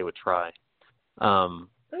they would try.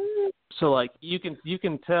 So like you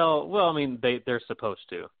can tell. Well, I mean they're supposed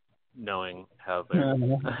to, knowing how they're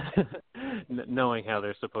knowing how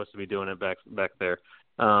they're supposed to be doing it back there.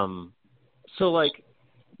 So like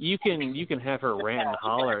you can have her rant and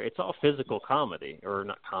holler. It's all physical comedy, or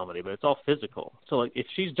not comedy, but it's all physical. So like if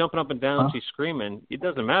she's jumping up and down, she's screaming. It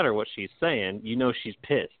doesn't matter what she's saying. You know she's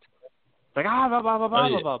pissed. It's like blah blah blah blah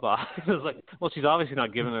blah blah blah. It's like, well, she's obviously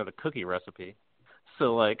not giving her the cookie recipe.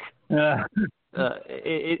 So like,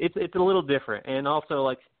 it's a little different, and also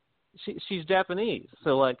like she's Japanese,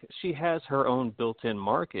 so like she has her own built-in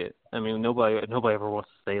market. I mean, nobody ever wants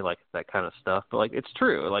to say like that kind of stuff, but like it's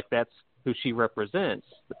true. Like that's who she represents.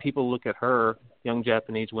 The people look at her, young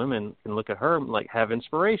Japanese women can look at her and like have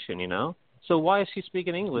inspiration, you know? So why is she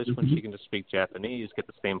speaking English when she can just speak Japanese, get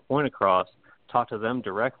the same point across, talk to them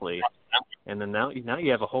directly, and then now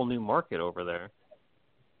you have a whole new market over there.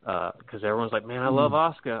 Because everyone's like, man, I love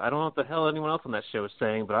Asuka. I don't know what the hell anyone else on that show is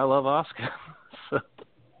saying, but I love Asuka. So,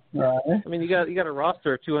 right. I mean, you got a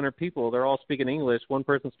roster of 200 people. They're all speaking English. One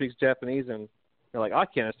person speaks Japanese, and they're like, I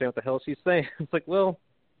can't understand what the hell she's saying. It's like, well,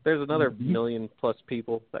 there's another million plus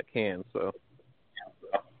people that can. So,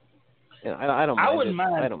 yeah, I don't mind. I wouldn't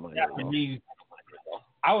mind. I don't mind Japanese.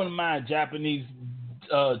 I wouldn't mind Japanese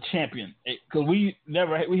champion, because we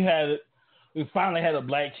finally had a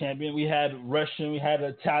black champion. We had Russian, we had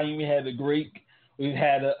Italian, we had a Greek, we've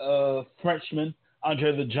had a Frenchman,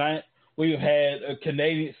 Andre the Giant. We've had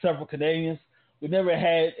several Canadians. We never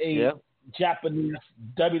had a Japanese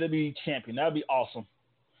WWE champion. That would be awesome.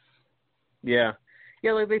 Yeah.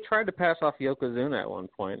 Yeah, like they tried to pass off Yokozuna at one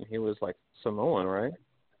point, and he was like Samoan, right?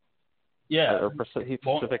 Yeah, or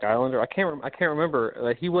Pacific Islander. I can't remember.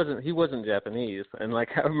 Like he wasn't Japanese, and like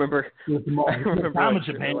I remember Japan.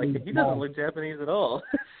 Like he doesn't look Japanese at all.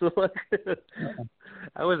 So like,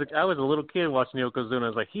 I was a little kid watching Yokozuna. I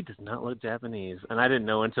was like, he does not look Japanese, and I didn't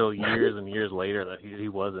know until years and years later that he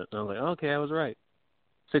wasn't. And I was like, okay, I was right.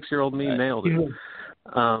 6-year-old me nailed it.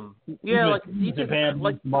 Yeah, like you Japan,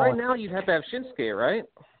 like right now you'd have to have Shinsuke, right?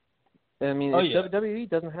 I mean, WWE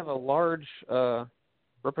doesn't have a large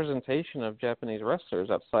representation of Japanese wrestlers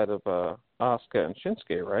outside of Asuka and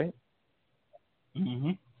Shinsuke, right?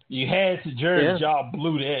 Mm-hmm. You had Tajiri, y'all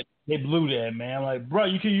blew that. They blew that, man. Like, bro,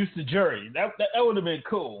 you can use Tajiri. That would have been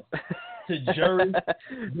cool. Tajiri.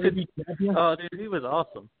 Oh, dude, he was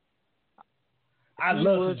awesome. I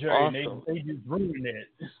love Tajiri. Awesome. They just ruined it.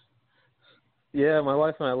 Yeah, my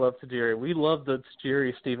wife and I love Tajiri. We love the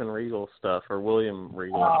Tajiri Steven Regal stuff, or William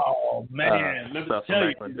Regal. Oh, man. Let me tell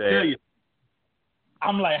you.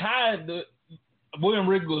 I'm like, William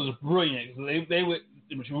Regal was brilliant. They would,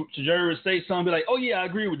 Tajiri would say something, be like, oh, yeah, I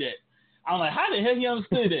agree with that. I'm like, how the hell he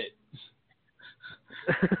understood that?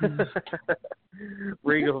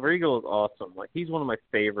 Regal is awesome. Like, he's one of my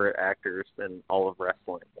favorite actors in all of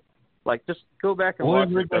wrestling. Like, just go back and watch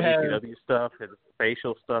the WCW stuff, his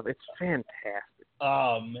facial stuff. It's fantastic.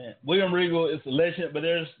 Oh, man. William Regal is a legend, but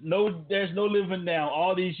there's no living down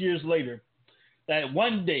all these years later that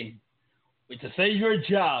one day, to save your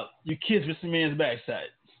job, you kiss Mr. Man's backside.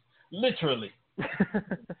 Literally.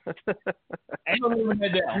 Ain't no living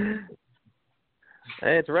that down.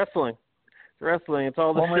 Hey, it's wrestling. It's wrestling. It's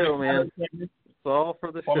all the show, man. It's all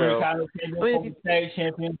for the show. Former tag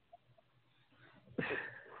champion.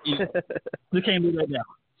 You can't do that now.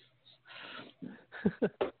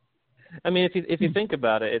 I mean, if you think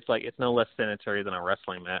about it, it's like it's no less sanitary than a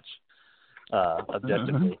wrestling match.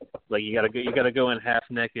 Objectively, like you gotta go in half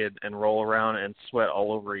naked and roll around and sweat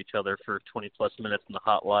all over each other for 20+ minutes in the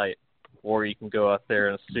hot light, or you can go out there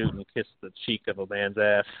in a suit and kiss the cheek of a man's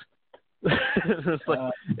ass. It's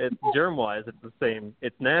like it's germ-wise, it's the same.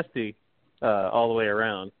 It's nasty all the way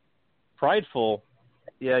around. Prideful,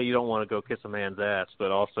 yeah, you don't want to go kiss a man's ass,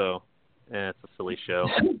 but also, it's a silly show.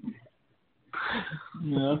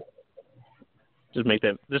 Yeah. Just make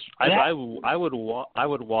that. I would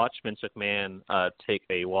watch Vince McMahon take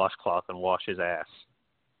a washcloth and wash his ass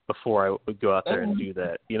before I would go out there and do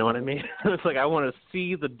that. You know what I mean? It's like I want to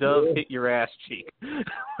see the dove hit your ass cheek. I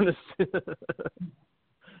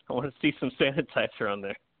want to see some sanitizer on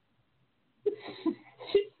there.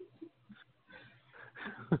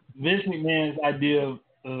 Vince McMahon's idea of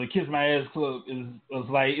the Kiss My Ass Club was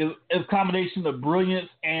like it's a combination of brilliance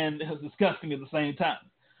and disgusting at the same time.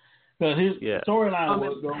 Because his storyline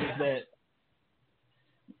was that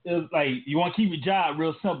it was like, you want to keep your job,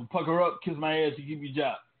 real simple. Pucker up, kiss my ass, you keep your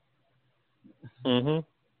job.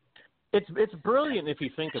 It's brilliant if you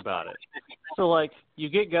think about it. So, like, you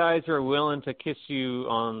get guys who are willing to kiss you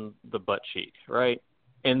on the butt cheek, right?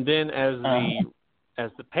 And then as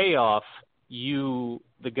the payoff, the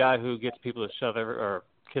guy who gets people to or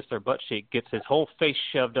kiss their butt cheek gets his whole face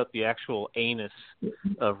shoved up the actual anus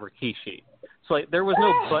of Rikishi. So, like, there was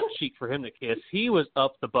no butt cheek for him to kiss. He was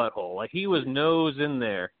up the butthole. Like, he was nose in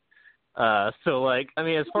there. So, like, I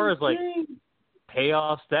mean, as far as, like,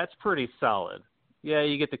 payoffs, that's pretty solid. Yeah,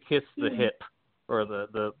 you get to kiss the hip or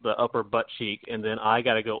the upper butt cheek, and then I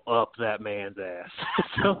got to go up that man's ass.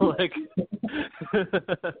 So, like,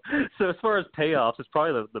 so as far as payoffs, it's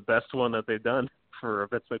probably the best one that they've done for a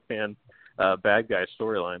Vince McMahon bad guy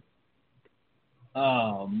storyline.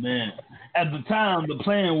 Oh, man. At the time, the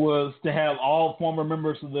plan was to have all former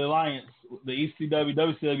members of the Alliance, the ECW,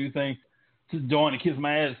 WCW thing, to join and kiss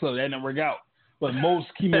my ass, so that didn't work out. But most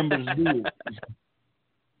key members did.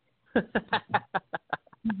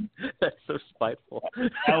 That's so spiteful.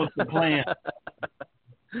 That was the plan.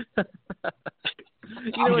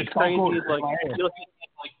 You know what's crazy is, like,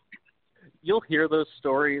 you'll hear those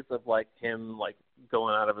stories of, like, him, like,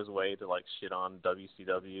 going out of his way to, like, shit on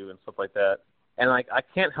WCW and stuff like that. And, like, I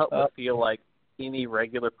can't help but feel like any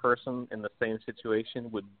regular person in the same situation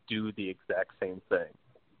would do the exact same thing.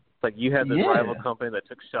 It's like you had this rival company that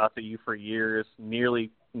took shots at you for years, nearly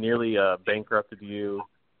bankrupted you,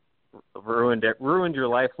 ruined your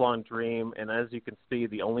lifelong dream, and as you can see,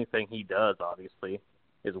 the only thing he does, obviously,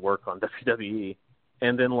 is work on WWE.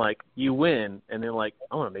 And then, like, you win, and then, like,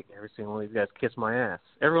 I want to make every single one of these guys kiss my ass.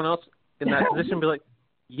 Everyone else in that position be like,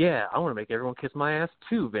 yeah, I want to make everyone kiss my ass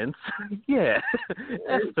too, Vince. Yeah,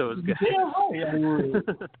 F those guys. Yeah,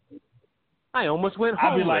 I almost went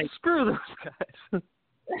home. I'd be like, screw those guys.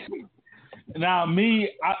 Now,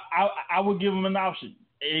 me, I would give them an option.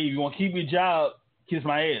 Hey, you want to keep your job, kiss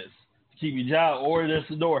my ass. Keep your job, or there's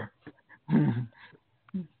the door.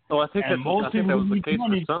 Oh, I think that was the case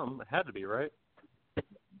for some. It had to be, right?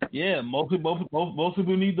 Yeah, most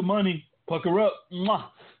people need the money. Pucker up. Mwah.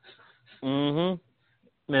 Mm-hmm.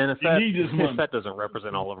 Man, if that doesn't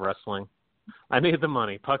represent all of wrestling, I need the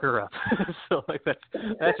money. Pucker up. So, like,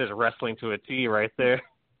 that's just wrestling to a T right there.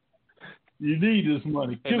 You need this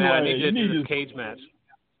money. Hey, man, I need you to do this cage match.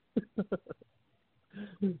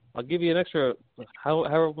 I'll give you an extra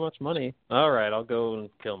however much money. All right, I'll go and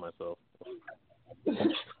kill myself.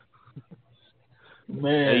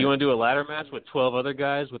 Man. Hey, you want to do a ladder match with 12 other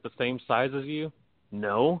guys with the same size as you?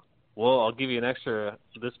 No? Well, I'll give you an extra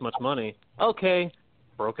this much money. Okay.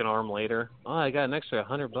 Broken arm later. Oh, I got an extra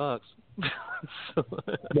 $100.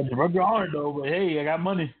 Broke your arm, though, but hey, I got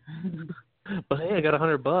money. But hey, I got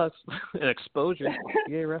 $100 and exposure.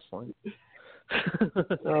 Yay, wrestling.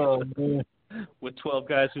 Oh, man. With 12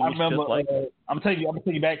 guys who just like. I'm taking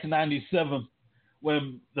you back to '97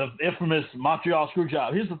 when the infamous Montreal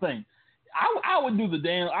Screwjob. Here's the thing, I would do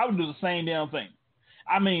the same damn thing.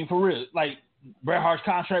 I mean, for real, like, Bret Hart's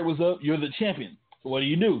contract was up. You're the champion. So what do?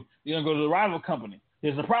 You're gonna go to the rival company.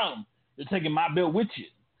 Here's the problem: you're taking my belt with you.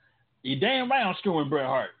 You're damn right I'm screwing Bret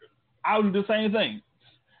Hart. I would do the same thing.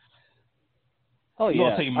 Oh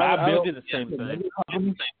yeah, I would do the same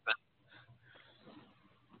thing.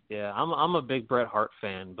 Yeah, I'm a big Bret Hart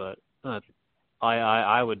fan, but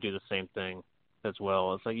I would do the same thing as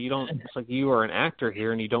well. It's like it's like you are an actor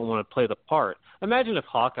here and you don't want to play the part. Imagine if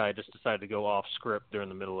Hawkeye just decided to go off script during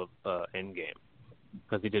the middle of Endgame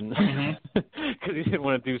because he didn't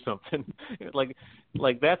want to do something. like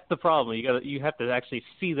that's the problem. You have to actually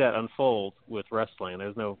see that unfold with wrestling.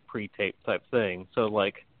 There's no pre-tape type thing. So,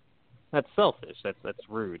 like, that's selfish. That's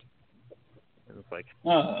rude. And it's like,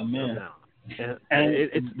 oh man. No. And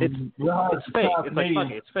it's fake. It's like, fuck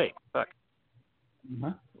it, it's fake. Fuck. Mm-hmm.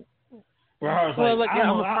 Well, like,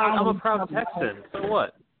 yeah, I'm a proud Texan. So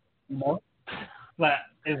what? No. But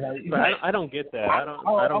I don't get that. I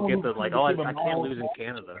don't get that. Like, I can't lose in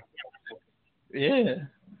Canada. Yeah.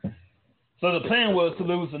 So the plan was to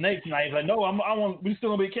lose the next night. He's like, no, we still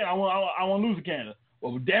gonna be Canada. I want to lose in Canada.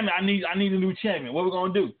 Well, damn it, I need a new champion. What are we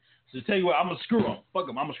gonna do? So tell you what, I'm gonna screw him. Fuck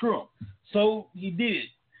him. I'm gonna screw him. So he did it.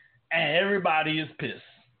 And everybody is pissed.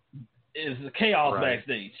 It's chaos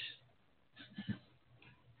backstage.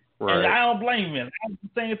 Right. And I don't blame him. I'm the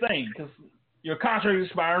same thing because your contract is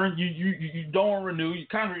expiring. You don't renew. Your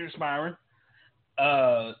contract is expiring.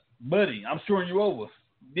 Buddy, I'm screwing you over.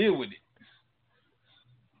 Deal with it.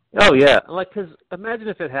 Oh, yeah. Like, because imagine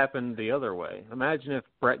if it happened the other way. Imagine if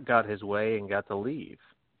Bret got his way and got to leave.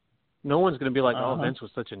 No one's going to be like, oh, Vince was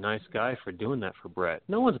such a nice guy for doing that for Bret.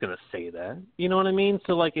 No one's going to say that. You know what I mean?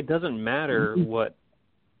 So, like, it doesn't matter what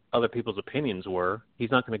other people's opinions were. He's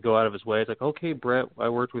not going to go out of his way. It's like, okay, Bret, I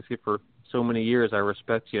worked with you for so many years. I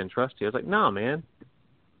respect you and trust you. I was like, no, man,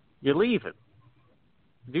 you're leaving.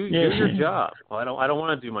 Do your job. Well, I don't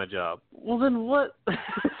want to do my job. Well, then what?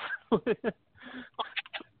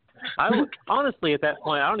 Honestly, at that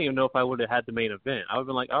point, I don't even know if I would have had the main event. I would have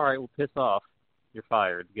been like, all right, well, piss off. You're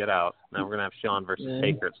fired. Get out. Now we're going to have Shawn versus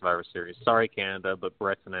Taker at Survivor Series. Sorry, Canada, but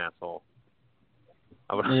Brett's an asshole.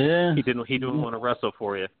 He didn't want to wrestle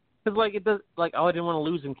for you. Because, like, it does, like, oh, I didn't want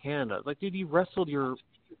to lose in Canada. It's like, dude, you wrestled your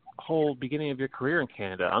whole beginning of your career in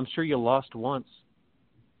Canada. I'm sure you lost once.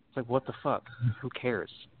 It's like, what the fuck? Who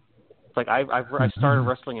cares? It's like, I started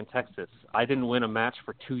wrestling in Texas. I didn't win a match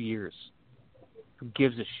for 2 years. Who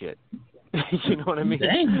gives a shit? You know what I mean?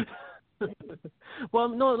 Dang. Well,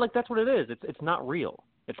 no, like, that's what it is. It's not real.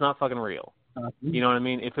 It's not fucking real. You know what I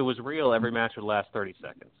mean? If it was real, every match would last 30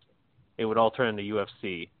 seconds. It would all turn into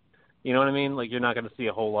UFC. You know what I mean? Like, you're not going to see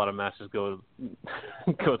a whole lot of matches go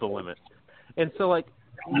the limit. And so, like,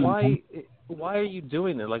 why are you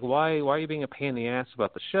doing that? Like, why are you being a pain in the ass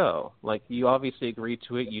about the show? Like, you obviously agreed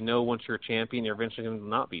to it. You know, once you're a champion, you're eventually going to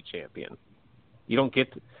not be champion. You don't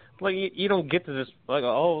get to, like, you don't get to just, like,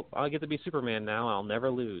 oh, I get to be Superman now. I'll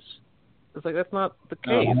never lose. It's like, that's not the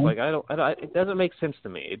case. Like, it doesn't make sense to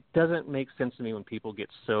me. It doesn't make sense to me when people get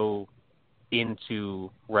so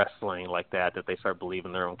into wrestling like that they start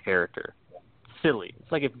believing their own character. Silly.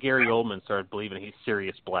 It's like if Gary Oldman started believing he's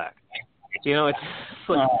Sirius Black. You know, it's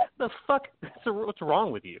like, the fuck? What's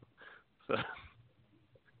wrong with you? So,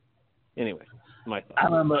 anyway, my thoughts. I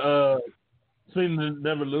remember, speaking of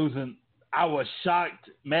never losing, I was shocked,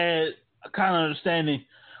 mad, kind of understanding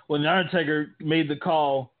when The Undertaker made the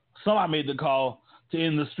call, somebody made the call to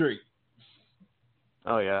end the streak.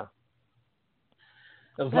 Oh, yeah.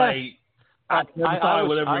 It was like, I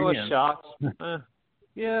was shocked.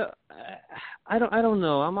 Yeah, I don't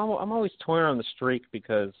know. I'm always torn on the streak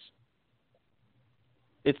because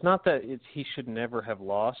it's not that he should never have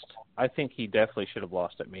lost. I think he definitely should have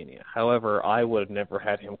lost at Mania. However, I would have never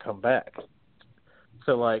had him come back.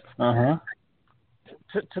 So, like,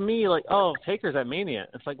 to me, like, oh, Taker's at Mania.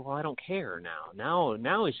 It's like, well, I don't care now.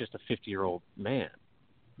 Now he's just a 50-year-old man.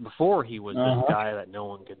 Before, he was this guy that no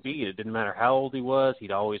one could beat. It didn't matter how old he was.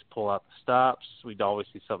 He'd always pull out the stops. We'd always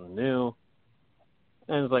see something new.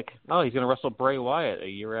 And it's like, oh, he's going to wrestle Bray Wyatt a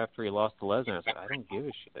year after he lost to Lesnar. I was like, I don't give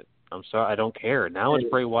a shit. I'm sorry, I don't care. Now it's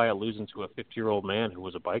Bray Wyatt losing to a 50-year-old man who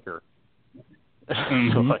was a biker.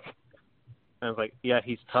 So, like, and I was like, yeah,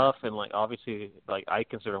 he's tough, and, like, obviously, like, I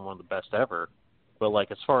consider him one of the best ever. But, like,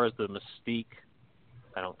 as far as the mystique,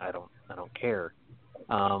 I don't care.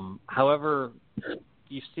 However,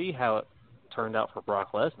 you see how it turned out for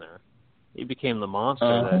Brock Lesnar. He became the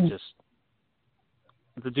monster that just,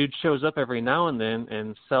 the dude shows up every now and then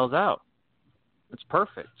and sells out. It's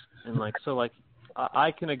perfect. And, like, so, like,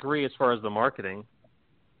 I can agree as far as the marketing.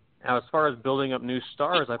 Now, as far as building up new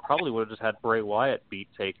stars, I probably would have just had Bray Wyatt beat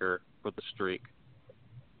Taker for the streak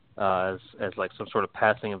as like some sort of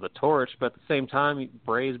passing of the torch. But at the same time,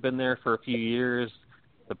 Bray's been there for a few years.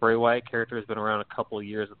 The Bray Wyatt character has been around a couple of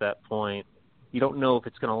years at that point. You don't know if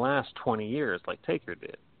it's going to last 20 years like Taker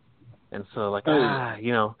did. And so, like,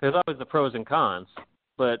 you know, there's always the pros and cons.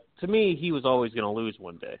 But to me, he was always going to lose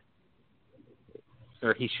one day.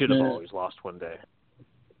 Or he should have always lost one day.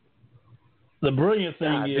 The brilliant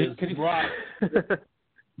thing is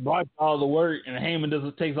Brock all the work and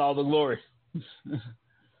Heyman takes all the glory.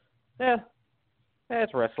 Yeah,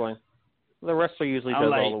 it's wrestling. The wrestler usually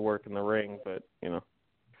does all the work in the ring, but you know.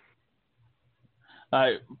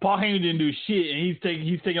 Paul Heyman didn't do shit, and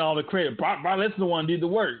he's taking all the credit. Brock Lesnar the one did the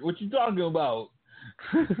work. What you talking about?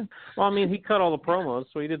 Well, I mean, he cut all the promos,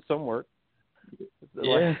 so he did some work.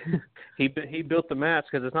 Yeah. Like, he built the match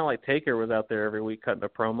because it's not like Taker was out there every week cutting a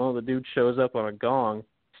promo. The dude shows up on a gong,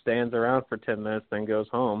 stands around for 10 minutes, then goes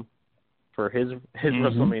home for his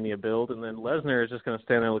WrestleMania build, and then Lesnar is just going to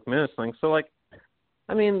stand there and look menacing. So, like,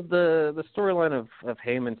 I mean, the storyline of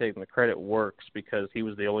Heyman taking the credit works because he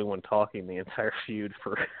was the only one talking the entire feud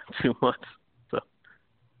for 2 months. So,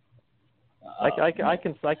 I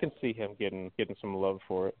can see him getting some love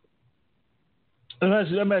for it. Let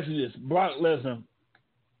me ask you this: Brock Lesnar.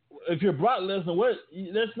 If you're Brock Lesnar,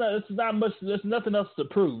 that's not much. There's nothing else to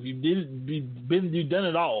prove. You've done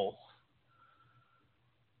it all.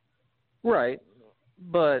 Right,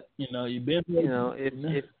 but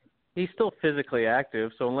if he's still physically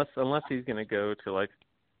active, so unless he's going to go to like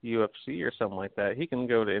UFC or something like that, he can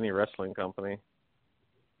go to any wrestling company.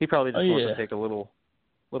 He probably just wants to take a little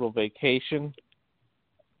vacation,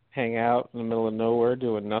 hang out in the middle of nowhere,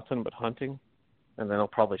 doing nothing but hunting. And then he'll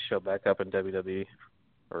probably show back up in WWE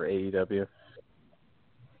or AEW.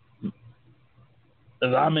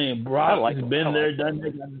 I mean, Brock has been there, done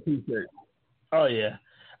that, got the T-shirt. Oh yeah,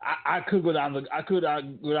 I could go down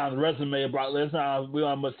the resume of Brock Lesnar. We don't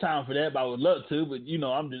have much time for that, but I would love to. But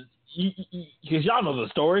I'm just because y'all know the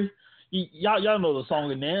story. Y'all know the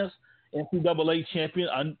song and dance. NCAA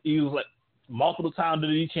champion. He was like multiple time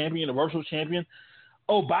WWE champion, Universal champion.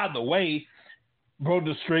 Oh, by the way, broke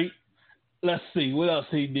the streak. Let's see what else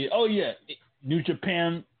he did. Oh yeah, New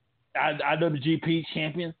Japan, IWGP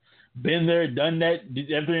champion. Been there, done that,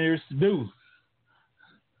 did everything there is to do.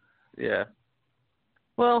 Yeah.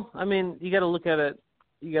 Well, I mean, you got to look at it.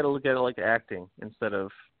 You got to look at it like acting instead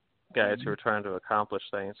of guys who are trying to accomplish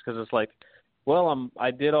things. Because it's like, well,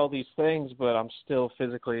 I did all these things, but I'm still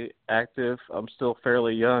physically active. I'm still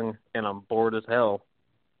fairly young, and I'm bored as hell.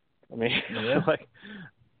 I mean, yeah.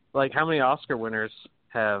 like how many Oscar winners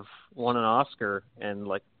have won an Oscar, and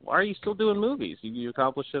like, why are you still doing movies? You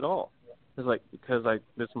accomplished it all. It's like, because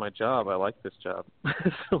this is my job. I like this job.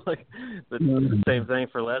 So like the same thing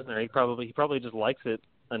for Lesnar. He probably just likes it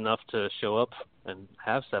enough to show up and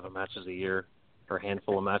have 7 matches a year or a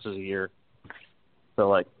handful of matches a year. So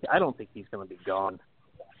like, I don't think he's going to be gone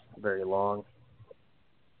very long.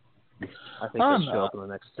 I think he'll show up in the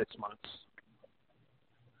next 6 months.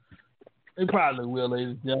 He probably will,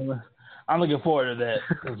 ladies and gentlemen. I'm looking forward to that.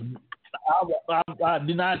 I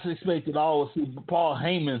did not expect at all to see Paul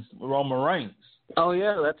Heyman's Roman Reigns. Oh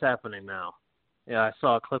yeah, that's happening now. Yeah, I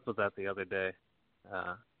saw a clip of that the other day,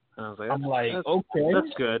 and I was like, okay,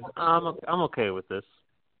 that's good. I'm okay with this.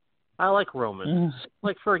 I like Roman.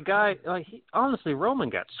 Like for a guy, like honestly, Roman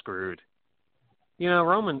got screwed.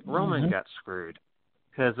 Roman got screwed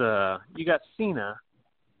because you got Cena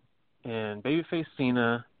and babyface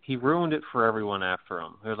Cena. He ruined it for everyone after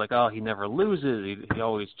him. It was like, oh, he never loses. He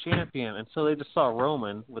always champion. And so they just saw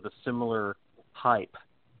Roman with a similar hype.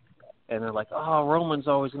 And they're like, oh, Roman's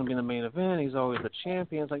always going to be in the main event. He's always the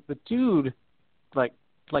champion. It's like the dude, like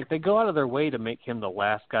they go out of their way to make him the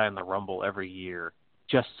last guy in the Rumble every year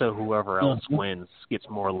just so whoever else wins gets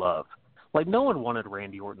more love. Like no one wanted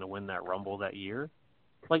Randy Orton to win that Rumble that year.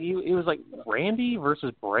 Like it was like Randy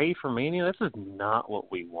versus Bray for Mania. This is not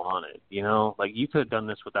what we wanted, Like you could have done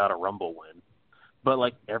this without a Rumble win, but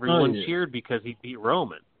like everyone cheered because he beat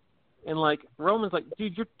Roman, and like Roman's like,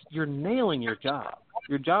 dude, you're nailing your job.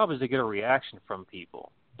 Your job is to get a reaction from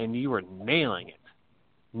people, and you were nailing it.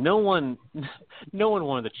 No one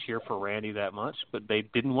wanted to cheer for Randy that much, but they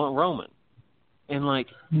didn't want Roman, and like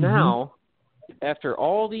now. After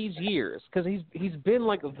all these years, because he's been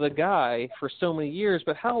like the guy for so many years,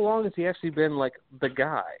 but how long has he actually been like the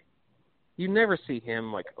guy? You never see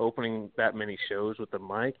him like opening that many shows with the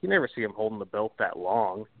mic. You never see him holding the belt that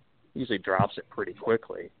long. He usually drops it pretty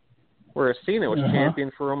quickly. Whereas Cena was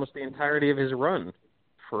champion for almost the entirety of his run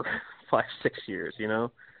for 5-6 years,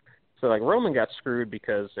 So like Roman got screwed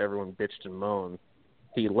because everyone bitched and moaned.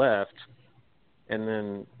 He left. And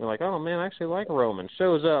then we're like, oh, man, I actually like Roman.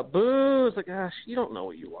 Shows up, boo. It's like, gosh, you don't know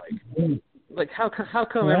what you like. Like, how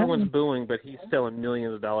come everyone's booing, but he's selling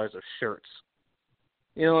millions of dollars of shirts?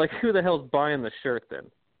 Like, who the hell's buying the shirt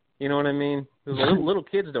then? You know what I mean? Little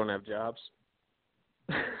kids don't have jobs.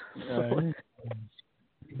 I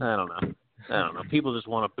don't know. People just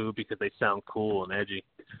want to boo because they sound cool and edgy.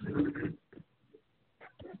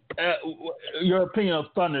 Your opinion of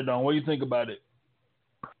Thunderdome, what do you think about it?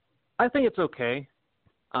 I think it's okay.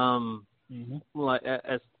 To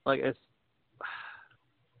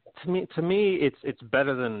me, it's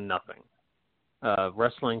better than nothing.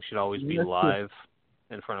 Wrestling should always be live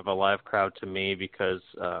in front of a live crowd to me because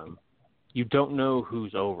you don't know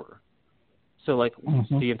who's over. So like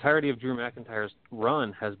the entirety of Drew McIntyre's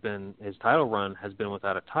his title run has been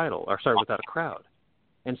without a crowd.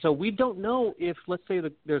 And so we don't know if, let's say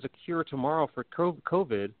there's a cure tomorrow for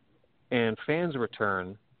COVID and fans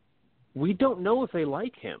return. We don't know if they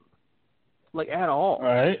like him, like at all. All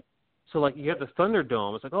right. So like you have the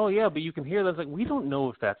Thunderdome. It's like, oh yeah, but you can hear that. It's like we don't know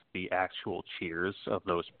if that's the actual cheers of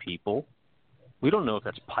those people. We don't know if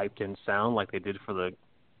that's piped in sound like they did for the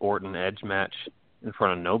Orton Edge match in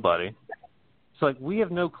front of nobody. So like we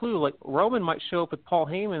have no clue. Like Roman might show up with Paul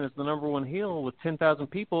Heyman as the number one heel with 10,000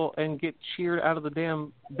 people and get cheered out of the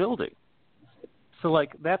damn building. So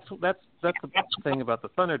like that's the thing about the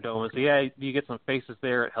Thunderdome is you get some faces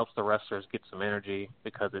there. It helps the wrestlers get some energy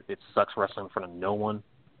because it sucks wrestling in front of no one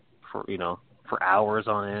for hours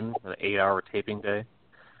on end, an 8-hour taping day,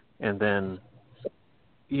 and then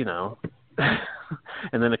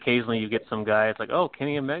and then occasionally you get some guy. It's like, oh,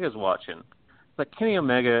 Kenny Omega's watching. It's like Kenny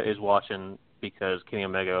Omega is watching because Kenny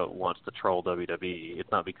Omega wants to troll WWE.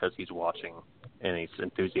 It's not because he's watching and he's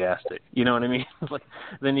enthusiastic. You know what I mean? Like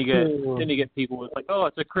then you get people with like, oh,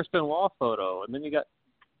 it's a Chris Benoit photo, and then you got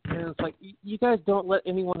And it's like, you guys don't let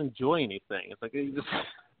anyone enjoy anything. It's like, you just,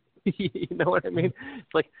 you know what I mean?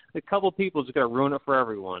 It's like a couple people just got to ruin it for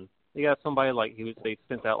everyone. You got somebody like, they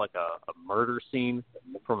sent out like a murder scene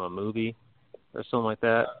from a movie or something like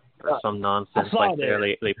that, or some nonsense like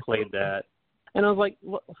that. They played that. And I was like,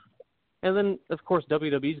 what? And then, of course,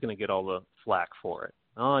 WWE's going to get all the flack for it.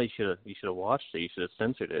 Oh, you should have watched it. You should have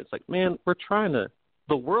censored it. It's like, man, we're trying to,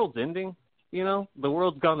 the world's ending, you know? The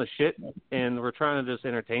world's gone to shit, and we're trying to just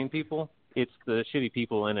entertain people. It's the shitty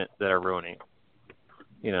people in it that are ruining it,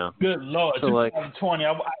 you know? Good Lord. So 2020,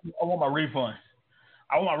 I want my refund.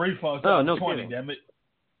 I want my refund. Oh, no 20, kidding. Damn it.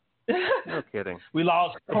 No kidding. We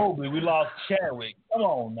lost Kobe. We lost Chadwick. Come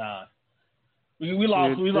on now. We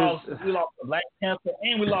lost Black Panther,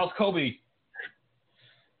 and we lost Kobe.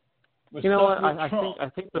 You know what? I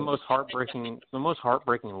think the most heartbreaking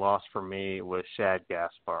loss for me was Shad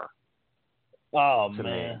Gaspar. Oh man,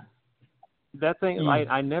 me. That thing.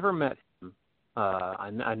 I never met him.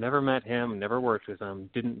 I never met him. Never worked with him.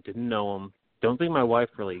 Didn't know him. Don't think my wife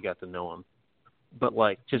really got to know him. But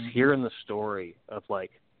like just hearing the story of like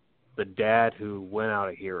the dad who went out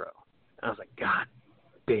a hero, I was like, God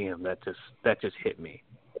damn, that just hit me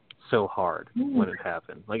so hard when it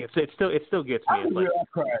happened. Like it still gets me. It's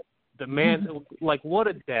like the man, like what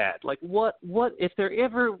a dad. Like what if there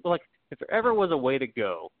ever was a way to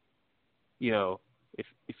go, you know, if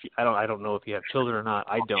you, I don't know if you have children or not.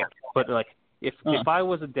 I don't. But like if I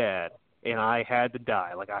was a dad and I had to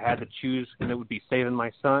die, like I had to choose, and it would be saving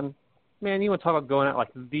my son. Man, you want to talk about going out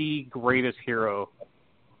like the greatest hero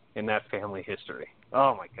in that family history.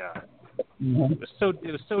 Oh my God. It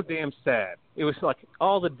was so damn sad. It was like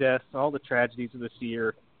all the deaths, all the tragedies of this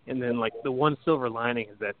year, and then like the one silver lining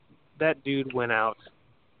is that dude went out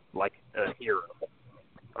like a hero.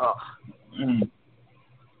 Oh,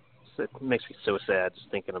 it makes me so sad just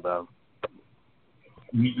thinking about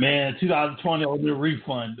him. Man, 2020 will be a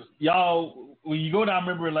refund. Y'all, when you go down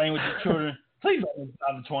memory lane with your children, please don't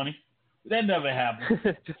 2020. That never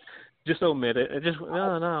happened. Just omit it.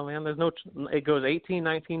 No, man. There's no. It goes 18,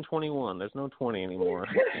 19, 21. There's no 20 anymore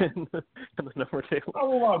in the number table. I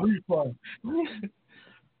want my refund.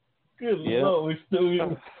 Good Lord,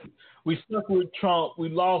 we stuck with Trump. We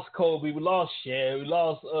lost Kobe. We lost Shad. We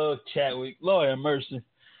lost Chadwick. Lord have mercy.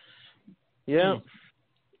 Yeah.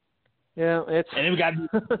 Yeah, it's. And then we got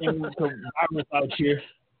virus out here.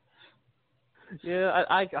 Yeah,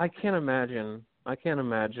 I can't imagine. I can't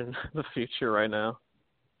imagine the future right now.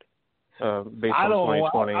 Based on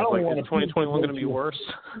 2020, is 2021 going to be worse?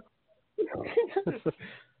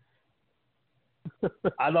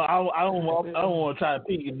 I don't want to try to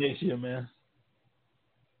peak it next year, man.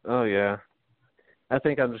 Oh yeah, I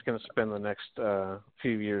think I'm just going to spend the next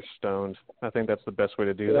few years stoned. I think that's the best way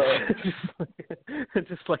to do that.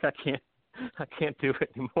 just like I can't do it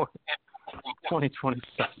anymore. 2020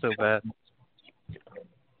 sucks so bad.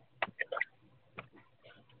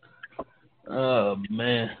 Oh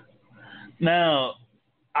man. Now,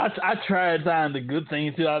 I tried to find the good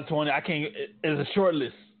things 2020. I can't. It's a short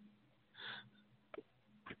list.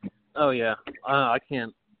 Oh yeah, I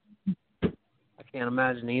can't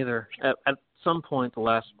imagine either. At some point, the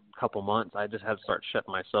last couple months, I just had to start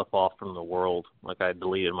shutting myself off from the world. Like I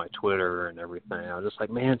deleted my Twitter and everything. I was just like,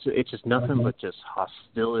 man, it's just nothing but just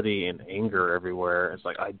hostility and anger everywhere. It's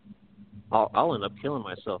like I'll end up killing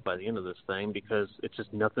myself by the end of this thing because it's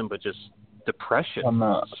just nothing but just depression.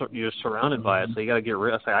 So you're surrounded by it, so you got to get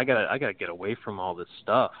rid. I gotta get away from all this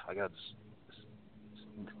stuff.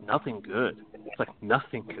 Nothing good. It's like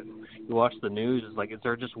nothing good. You watch the news. It's like, is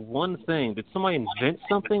there just one thing? Did somebody invent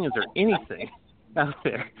something? Is there anything out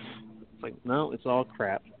there? It's like, no, it's all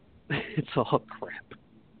crap. It's all crap.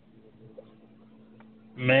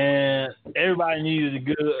 Man, everybody needed a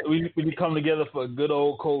good. We need to come together for a good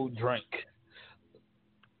old cold drink.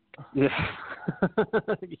 Yeah.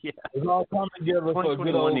 Yeah. Let's all come together for a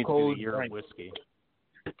good old cold drink. Whiskey.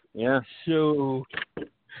 Yeah. So.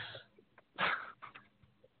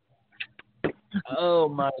 Oh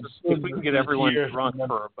my! If we can get everyone drunk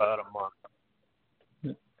for about a month.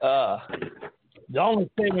 The only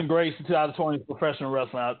saving grace in 2020 is professional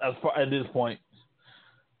wrestling. At this point.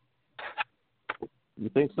 You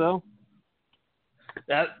think so?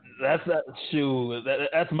 That's that shoe.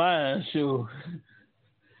 That's mine shoe.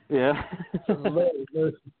 Yeah.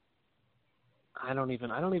 I don't even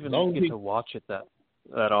get to watch it that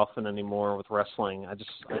often anymore with wrestling.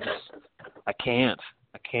 I can't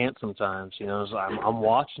sometimes, you know. So I'm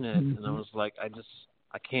watching it and I was like, I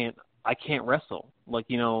can't wrestle. Like,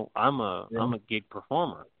 you know, I'm a gig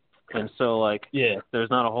performer. And so like there's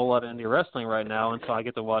not a whole lot of indie wrestling right now, and so I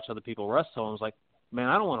get to watch other people wrestle and I was like, man,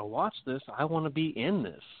 I don't want to watch this. I want to be in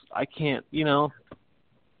this. I can't,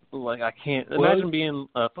 like I can't imagine being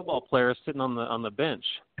a football player sitting on the bench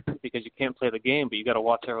because you can't play the game, but you got to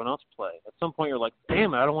watch everyone else play. At some point, you're like,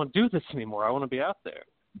 damn it, I don't want to do this anymore. I want to be out there.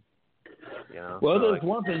 Well, so there's like,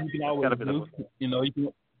 one thing you can always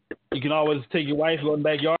do. You can always take your wife, go in the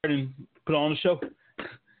backyard, and put on the show.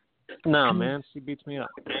 No, man, she beats me up.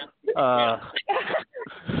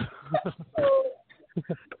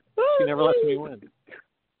 She never lets me win.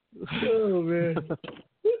 Oh man.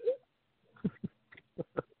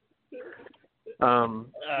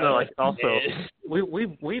 No, like also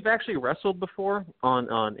we've actually wrestled before on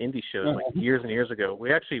indie shows like years and years ago.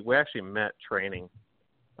 We actually met training,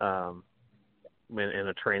 in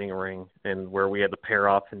a training ring, and where we had to pair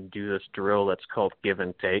off and do this drill that's called give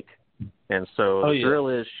and take. And so the drill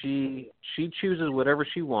is she chooses whatever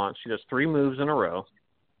she wants. She does 3 moves in a row,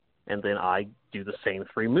 and then I do the same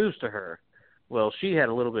 3 moves to her. Well, she had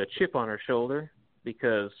a little bit of chip on her shoulder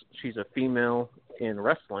because she's a female in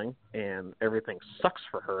wrestling, and everything sucks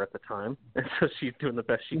for her at the time. And so she's doing the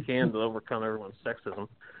best she can to overcome everyone's sexism.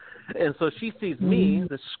 And so she sees me,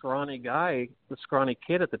 this scrawny guy, the scrawny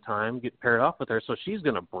kid at the time, get paired off with her, so she's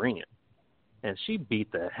going to bring it. And she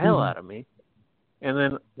beat the hell out of me. And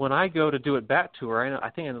then when I go to do it back to her,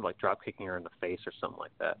 I think I ended up like drop kicking her in the face or something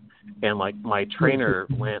like that. And like my trainer,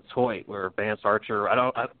 Lance Hoyt, or Vance Archer,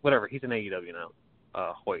 whatever, he's in AEW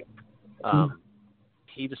now, Hoyt.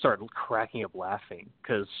 He just started cracking up laughing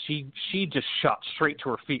because she just shot straight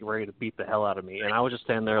to her feet, ready to beat the hell out of me. And I was just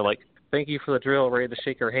standing there like, thank you for the drill, ready to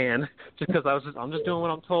shake her hand, just because I'm just doing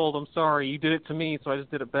what I'm told. I'm sorry, you did it to me, so I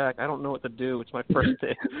just did it back. I don't know what to do. It's my first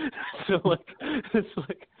day. So it's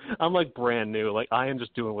like I'm like brand new. Like I am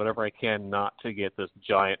just doing whatever I can not to get this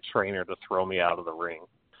giant trainer to throw me out of the ring.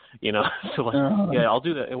 So like yeah, I'll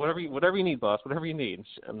do that. Whatever you need, boss. Whatever you need.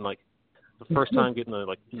 And like the first time getting to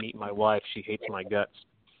like meet my wife, she hates my guts.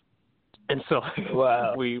 And so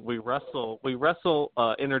we wrestle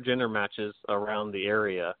intergender matches around the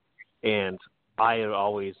area. And I would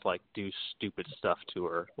always like do stupid stuff to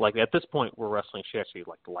her. Like at this point we're wrestling, she actually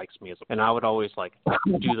like likes me and I would always like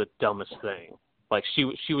do the dumbest thing. Like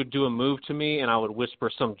she would do a move to me and I would whisper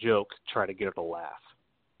some joke to try to get her to laugh.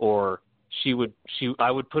 Or I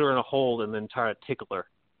would put her in a hold and then try to tickle her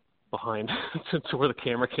behind to where the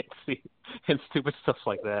camera can't see, and stupid stuff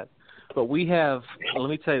like that. But let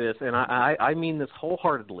me tell you this, and I mean this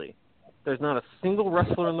wholeheartedly. There's not a single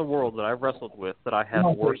wrestler in the world that I've wrestled with that I have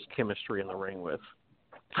worse chemistry in the ring with.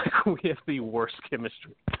 We have the worst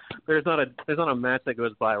chemistry. There's not a match that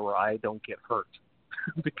goes by where I don't get hurt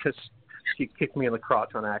because she kicked me in the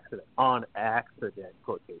crotch on accident. On accident,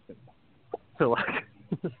 quotation. So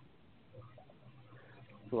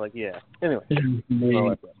yeah. Anyway.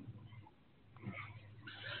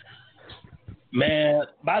 Man,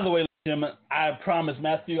 by the way, gentlemen, I promised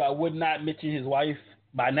Matthew I would not mention his wife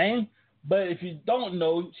by name. But if you don't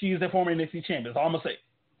know, she's a former NXT champion. That's all I'm gonna say.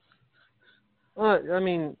 Well, I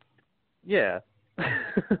mean, yeah.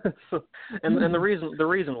 and the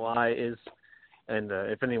reason why is, and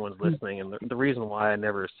if anyone's listening, and the reason why I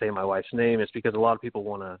never say my wife's name is because a lot of people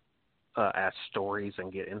want to ask stories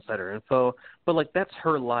and get insider info. But like that's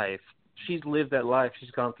her life. She's lived that life.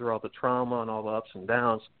 She's gone through all the trauma and all the ups and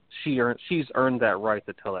downs. She's earned that right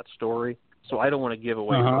to tell that story. So I don't want to give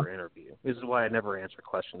away her interview. This is why I never answer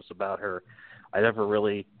questions about her. I never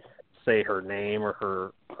really say her name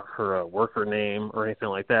or her worker name or anything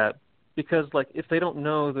like that, because like if they don't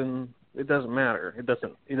know, then it doesn't matter. It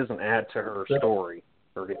doesn't add to her story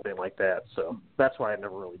or anything like that. So that's why I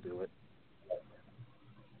never really do it.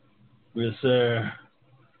 Yes, sir.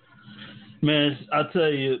 Man, I'll tell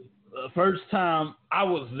you, the first time I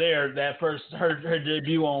was there, that first her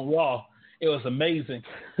debut on Raw, it was amazing.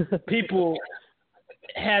 People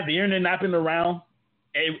had the internet not been around.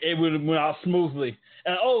 It would have went out smoothly.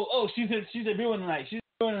 And she's debuting tonight. She's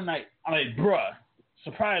debuting tonight. I'm like, bruh,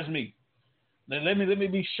 surprise me. Then let me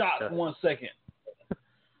be shocked for 1 second.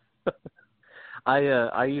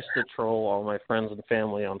 I used to troll all my friends and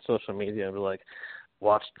family on social media and be like,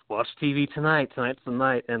 watch TV tonight. Tonight's the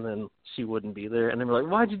night. And then she wouldn't be there. And they'd be like,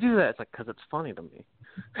 why'd you do that? It's like, because it's funny to me.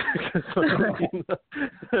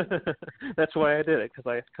 That's why I did it,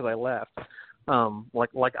 because I laughed.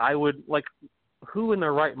 Like I would, like, who in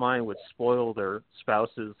their right mind would spoil their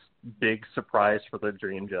spouse's big surprise for their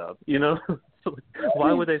dream job? You know, so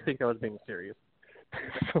why would they think I was being serious?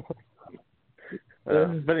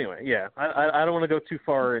 But anyway, yeah, I don't want to go too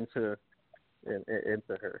far into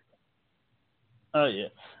her. Oh yeah.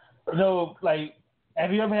 No, like,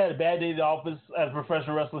 have you ever had a bad day at the office as a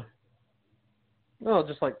professional wrestler? Well,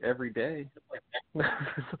 just like every day.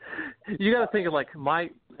 You got to think of like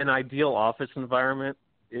an ideal office environment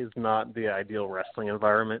is not the ideal wrestling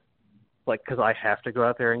environment. Like, because I have to go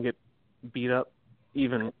out there and get beat up,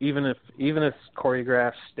 even if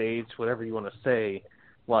choreographed, staged, whatever you want to say.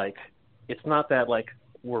 Like, it's not that like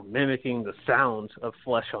we're mimicking the sound of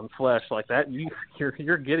flesh on flesh like that.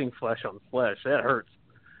 You're getting flesh on flesh. That hurts.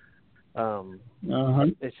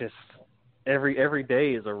 It's just every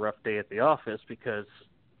day is a rough day at the office because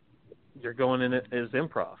you're going in it as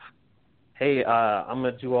improv. Hey, I'm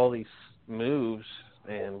going to do all these moves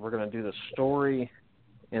and we're going to do the story,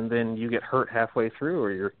 and then you get hurt halfway through,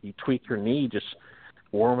 or you tweak your knee just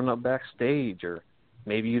warming up backstage, or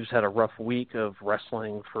maybe you just had a rough week of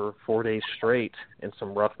wrestling for 4 days straight in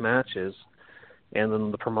some rough matches, and then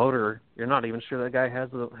the promoter, you're not even sure that guy has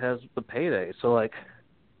the payday. So like,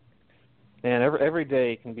 man, every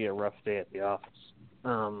day can be a rough day at the office.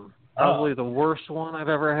 Probably the worst one I've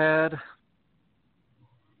ever had.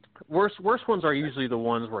 Worst ones are usually the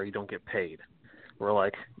ones where you don't get paid. Where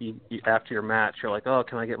like you after your match, you're like, oh,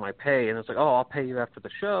 can I get my pay? And it's like, oh, I'll pay you after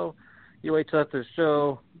the show. You wait till after the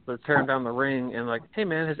show, they're tearing down the ring, and like, hey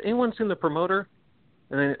man, has anyone seen the promoter?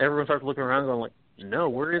 And then everyone starts looking around, going like, no,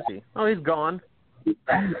 where is he? Oh, he's gone. He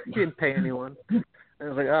didn't pay anyone. And I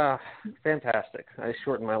was like, fantastic. I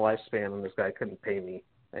shortened my lifespan, and this guy couldn't pay me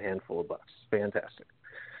a handful of bucks. Fantastic.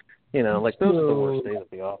 You know, like those are the worst days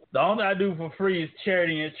at the office. The only thing I do for free is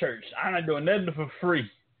charity in church. I'm not doing nothing for free.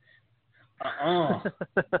 All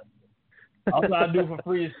I do for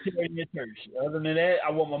free is charity in church. Other than that, I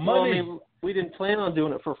want my money. Well, I mean, we didn't plan on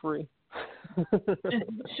doing it for free.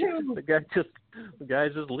 The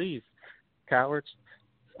guys just leave. Cowards.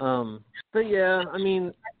 But yeah, I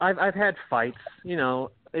mean, I've had fights. You know,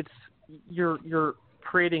 you're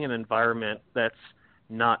creating an environment that's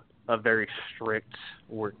not a very strict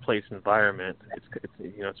workplace environment.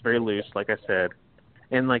 It's very loose, like I said,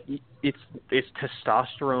 and like it's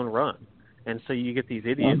testosterone run, and so you get these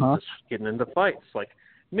idiots just getting into fights. Like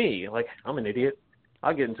me, like I'm an idiot.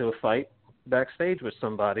 I'll get into a fight backstage with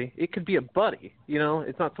somebody. It could be a buddy, you know.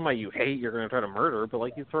 It's not somebody you hate. You're going to try to murder, but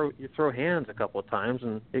like you throw hands a couple of times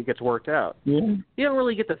and it gets worked out. Yeah. You don't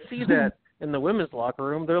really get to see that in the women's locker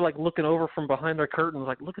room. They're like looking over from behind their curtains,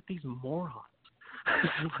 like, look at these morons.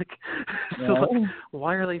 like,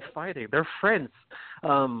 why are they fighting? They're friends,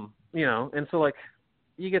 you know. And so like,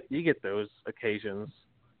 you get those occasions.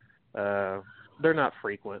 They're not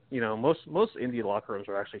frequent, you know. Most indie locker rooms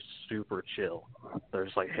are actually super chill. They're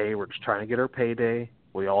just like, hey, we're just trying to get our payday.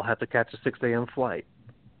 We all have to catch a 6 a.m. flight,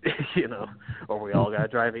 you know, or we all got to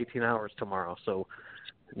drive 18 hours tomorrow. So,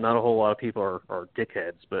 not a whole lot of people are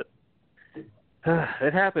dickheads, but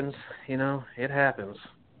it happens, you know. It happens.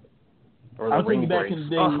 Or the ring breaks.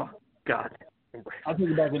 Oh, God. I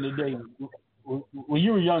think back in the day, when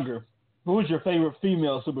you were younger, who was your favorite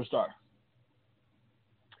female superstar?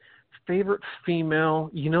 Favorite female?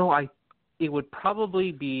 You know, it would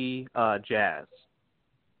probably be Jazz.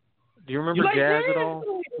 Do you remember Jazz at all?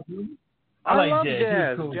 I love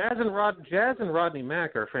Jazz. Cool. Jazz and Rodney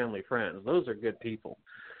Mack are family friends. Those are good people.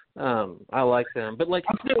 I like them. But like,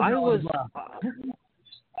 I was.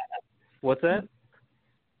 What's that?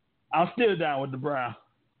 I'm still down with the Brown.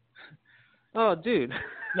 Oh, dude.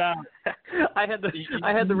 Nah. I had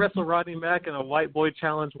to wrestle Rodney Mack in a white boy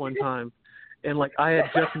challenge one time. And, like, I had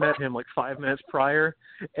just met him, like, 5 minutes prior.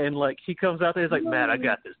 And, like, he comes out there, he's like, Matt, I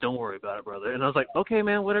got this. Don't worry about it, brother. And I was like, okay,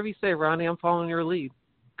 man, whatever you say, Rodney, I'm following your lead.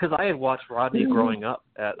 Because I had watched Rodney growing up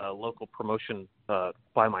at a local promotion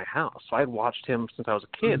by my house. So I had watched him since I was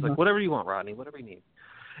a kid. Like, whatever you want, Rodney, whatever you need.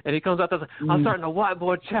 And he comes out there, like, I'm starting a white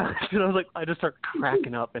boy challenge. And I was like, I just start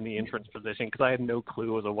cracking up in the entrance position because I had no clue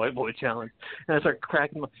it was a white boy challenge. And I started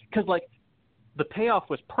cracking up. Because, like, the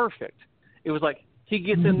payoff was perfect. It was like, he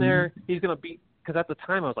gets in there, he's going to beat, because at the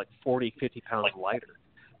time I was like 40, 50 pounds lighter.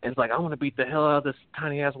 And it's like, I'm going to beat the hell out of this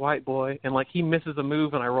tiny-ass white boy. And, like, he misses a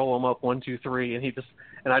move, and I roll him up 1, 2, 3, and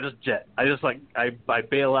I just jet. I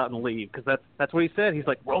bail out and leave, because that's what he said. He's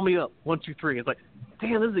like, roll me up, 1, 2, 3. It's like,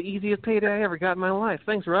 damn, this is the easiest payday I ever got in my life.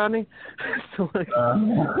 Thanks, Rodney. So, like,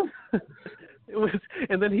 it was,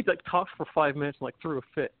 and then he, like, talked for 5 minutes and, like, threw a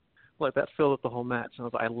fit. Like, that filled up the whole match. And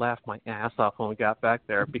I laughed my ass off when we got back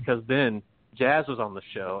there, because then Jazz was on the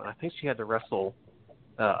show, and I think she had to wrestle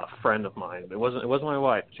a friend of mine. It wasn't my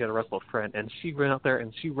wife. She had to wrestle a friend, and she ran out there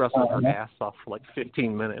and she wrestled her ass off for like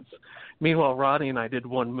 15 minutes. Meanwhile, Rodney and I did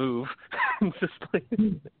one move, and it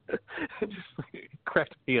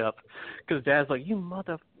cracked me up because Jazz like, you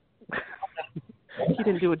mother, he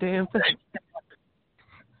didn't do a damn thing.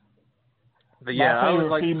 But yeah, I was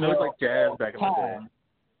like Jazz back in the day.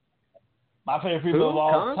 My favorite female of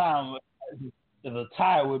all time. is a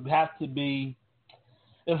tie would have to be.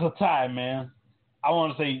 It's a tie, man. I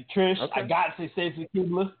want to say Trish. Okay. I got to say Stacy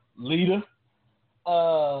Keibler, Lita.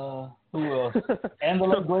 Who else?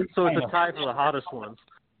 Angela Grace. So it's a tie for the hottest ones.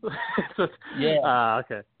 Yeah.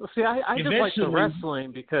 Okay. Well, see, I just like the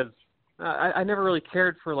wrestling because I never really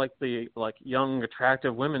cared for like the young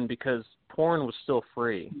attractive women because porn was still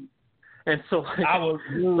free, and so like, I was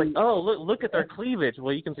like, oh look at their cleavage.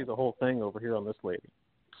 Well, you can see the whole thing over here on this lady.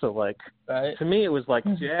 So like to me, it was like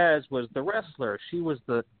Jazz was the wrestler. She was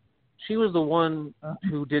the one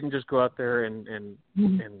who didn't just go out there and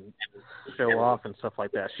show off and stuff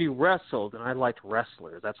like that. She wrestled, and I liked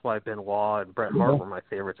wrestlers. That's why Benoit and Bret Hart were my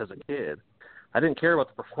favorites as a kid. I didn't care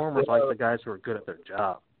about the performers. I liked the guys who were good at their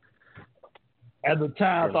job. At the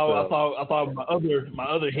time, I thought my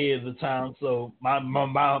other head at the time. So my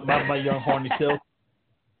young horny self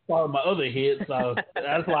thought my other head. So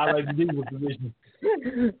that's why I like to do the position.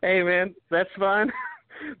 Hey man, that's fine.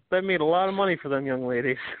 That made a lot of money for them young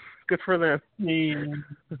ladies. Good for them. Yeah.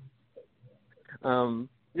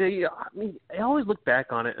 I mean, I always look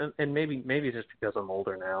back on it, and maybe it's just because I'm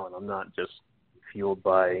older now and I'm not just fueled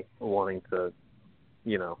by wanting to,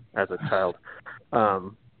 as a child.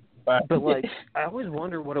 But like, I always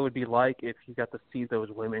wonder what it would be like if you got to see those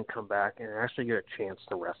women come back and actually get a chance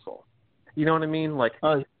to wrestle. You know what I mean? Like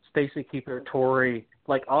Stacy Keibler, Tori.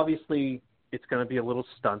 Like, obviously, it's going to be a little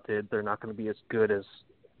stunted. They're not going to be as good as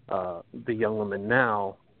the young women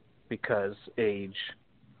now because age,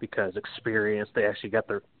 because experience. They actually get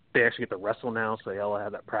to wrestle now, so they all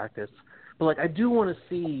have that practice. But like, I do want to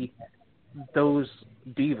see those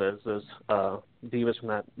divas from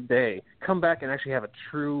that day come back and actually have a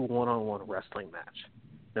true one-on-one wrestling match.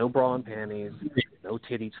 No bra and panties, no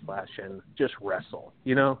titties flashing, just wrestle.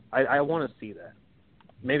 I want to see that.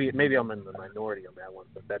 Maybe I'm in the minority on that one,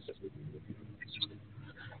 but that's just me.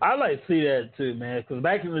 I like to see that too, man. Because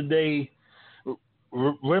back in the day,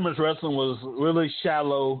 women's wrestling was really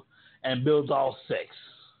shallow and built off sex.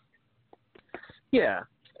 Yeah.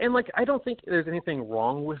 And, like, I don't think there's anything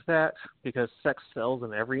wrong with that because sex sells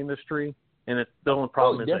in every industry. And the only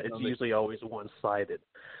problem is that it's usually always one-sided.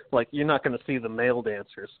 Like, you're not going to see the male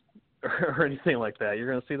dancers or anything like that. You're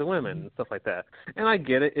going to see the women and stuff like that. And I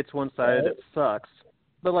get it. It's one-sided. It sucks.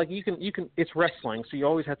 But, like, you can. It's wrestling, so you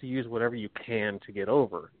always have to use whatever you can to get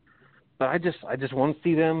over. But I just want to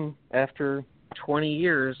see them after 20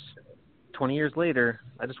 years later.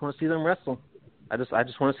 I just want to see them wrestle. I just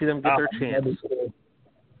want to see them get their chance.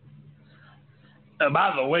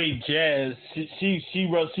 By the way, Jazz,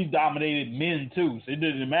 she dominated men too, so it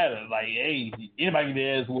didn't matter. Like, hey, anybody can get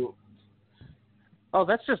their ass whooped. Oh,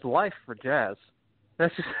 that's just life for Jazz.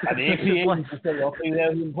 That's just, the APA life. I'll say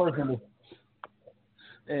that personally.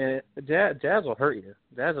 Jazz will hurt you.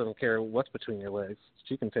 Jazz doesn't care what's between your legs.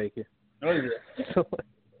 She can take you. Oh yeah.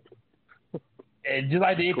 And just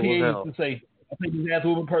like the APA used to say, I take his ass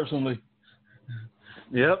whooping personally.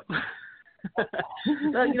 Yep.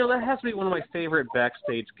 That has to be one of my favorite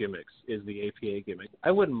backstage gimmicks is the APA gimmick. I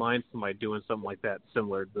wouldn't mind somebody doing something like that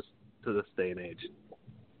similar to this day and age.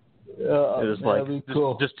 It was like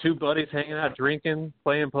cool. just two buddies hanging out, drinking,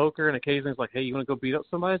 playing poker, and occasionally it's like, hey, you want to go beat up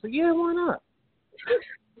somebody? It's like, yeah, why not?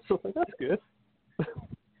 So like, that's good.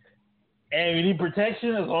 And you need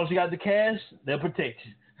protection, as long as you got the cash, they'll protect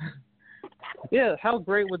you. Yeah, how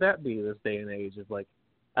great would that be this day and age? It's like,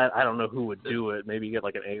 I don't know who would do it. Maybe you get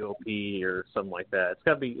like an AOP or something like that. It's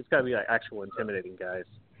gotta be like actual intimidating guys.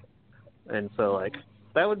 And so like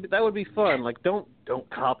that would be fun. Like don't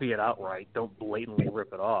copy it outright. Don't blatantly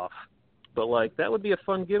rip it off. But like that would be a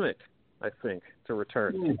fun gimmick, I think, to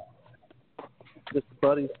return. Just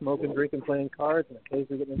buddies smoking, drinking, playing cards, and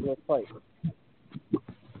occasionally getting into a fight.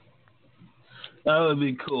 That would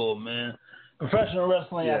be cool, man. Professional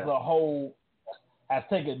wrestling as a whole has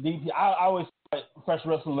taken a deep. I always say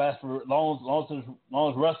professional wrestling lasts for long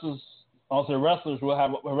as wrestlers will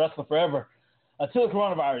have a wrestler forever until the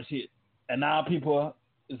coronavirus hit, and now people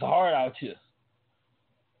it's hard out here.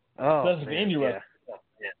 Especially for indie wrestling.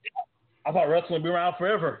 Yeah. I thought wrestling would be around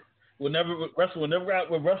forever. Wrestling will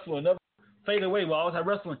never fade away. We'll always have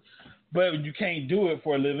wrestling, but you can't do it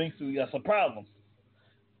for a living, so that's a problem.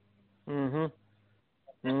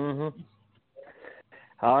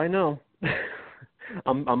 I know.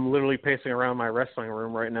 I'm literally pacing around my wrestling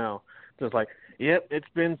room right now, just like, yep, it's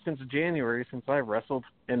been since January since I wrestled,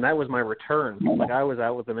 and that was my return. Like I was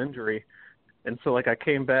out with an injury, and so like I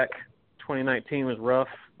came back. 2019 was rough,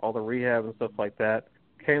 all the rehab and stuff like that.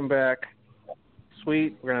 Came back,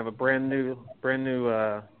 sweet. We're gonna have a brand new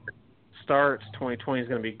start. 2020 is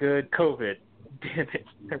gonna be good. COVID, damn it,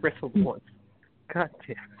 I wrestled once. God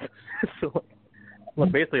damn it. So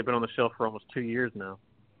Look, basically, I've been on the shelf for almost 2 years now.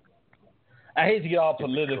 I hate to get all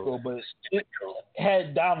political, but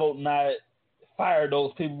had Donald not fired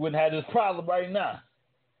those people, we wouldn't have this problem right now.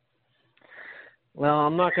 Well,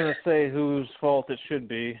 I'm not going to say whose fault it should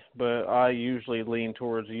be, but I usually lean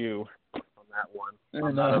towards you on that one.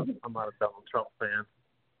 I'm not a Donald Trump fan.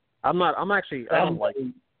 I don't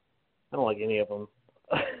like any of them.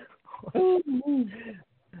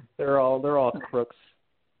 They're all crooks.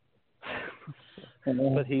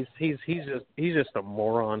 But he's just a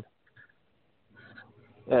moron.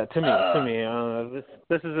 To me,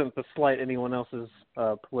 this isn't to slight anyone else's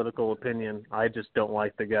political opinion. I just don't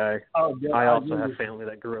like the guy. Oh, yeah, I also have family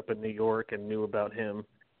that grew up in New York and knew about him.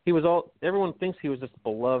 Everyone thinks he was this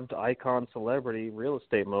beloved icon, celebrity, real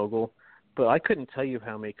estate mogul, but I couldn't tell you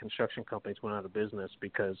how many construction companies went out of business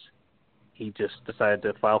because he just decided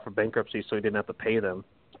to file for bankruptcy so he didn't have to pay them,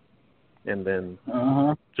 and then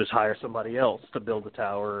just hire somebody else to build the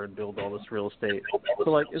tower and build all this real estate.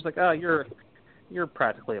 So it's like, you're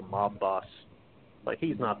practically a mob boss. Like,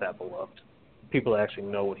 he's not that beloved. People actually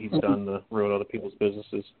know what he's done to ruin other people's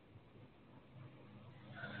businesses.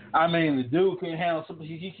 I mean, the dude can handle something.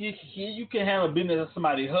 You can handle business as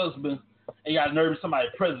somebody's husband, and you got nervous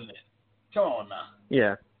somebody's president. Come on now.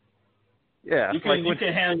 Yeah. Yeah. You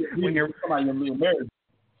can handle when you're somebody you're married.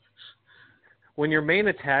 When your main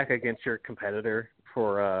attack against your competitor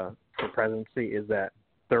for presidency is that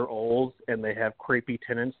they're old and they have creepy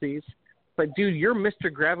tendencies. Like, dude, you're Mr.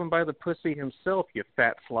 Grab him by the pussy himself, you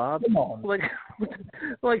fat slob. Come on.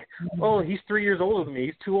 Like, oh, he's 3 years older than me.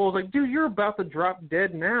 He's too old. Like, dude, you're about to drop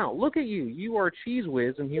dead now. Look at you. You are Cheese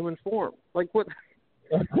Whiz in human form. Like, what?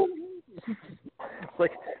 It's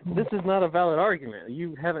like, this is not a valid argument.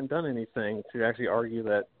 You haven't done anything to actually argue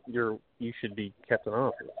that you should be kept in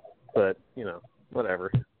office. But,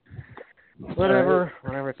 whatever. Whatever.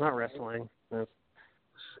 It's not wrestling.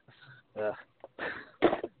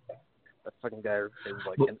 That fucking guy is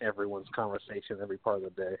like in everyone's conversation every part of the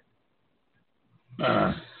day.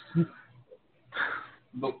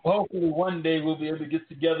 But hopefully one day we'll be able to get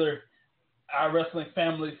together, our wrestling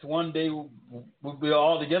families. One day we'll be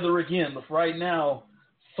all together again. But for right now,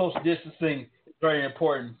 social distancing is very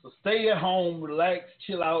important. So stay at home, relax,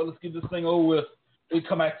 chill out. Let's get this thing over with. We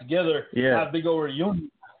come back together, have a big old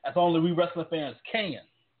reunion. That's only we wrestling fans can.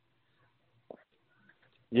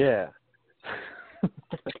 Yeah.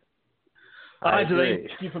 All right, today,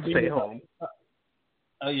 thank you for being home.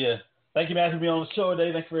 Oh, yeah. Thank you, Matthew, for being on the show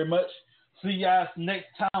today. Thank you very much. See you guys next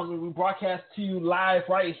time when we broadcast to you live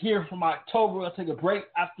right here from October. We're going to take a break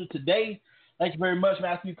after today. Thank you very much,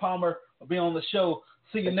 Matthew Palmer, for being on the show.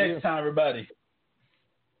 See you next time, everybody.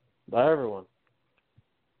 Bye, everyone.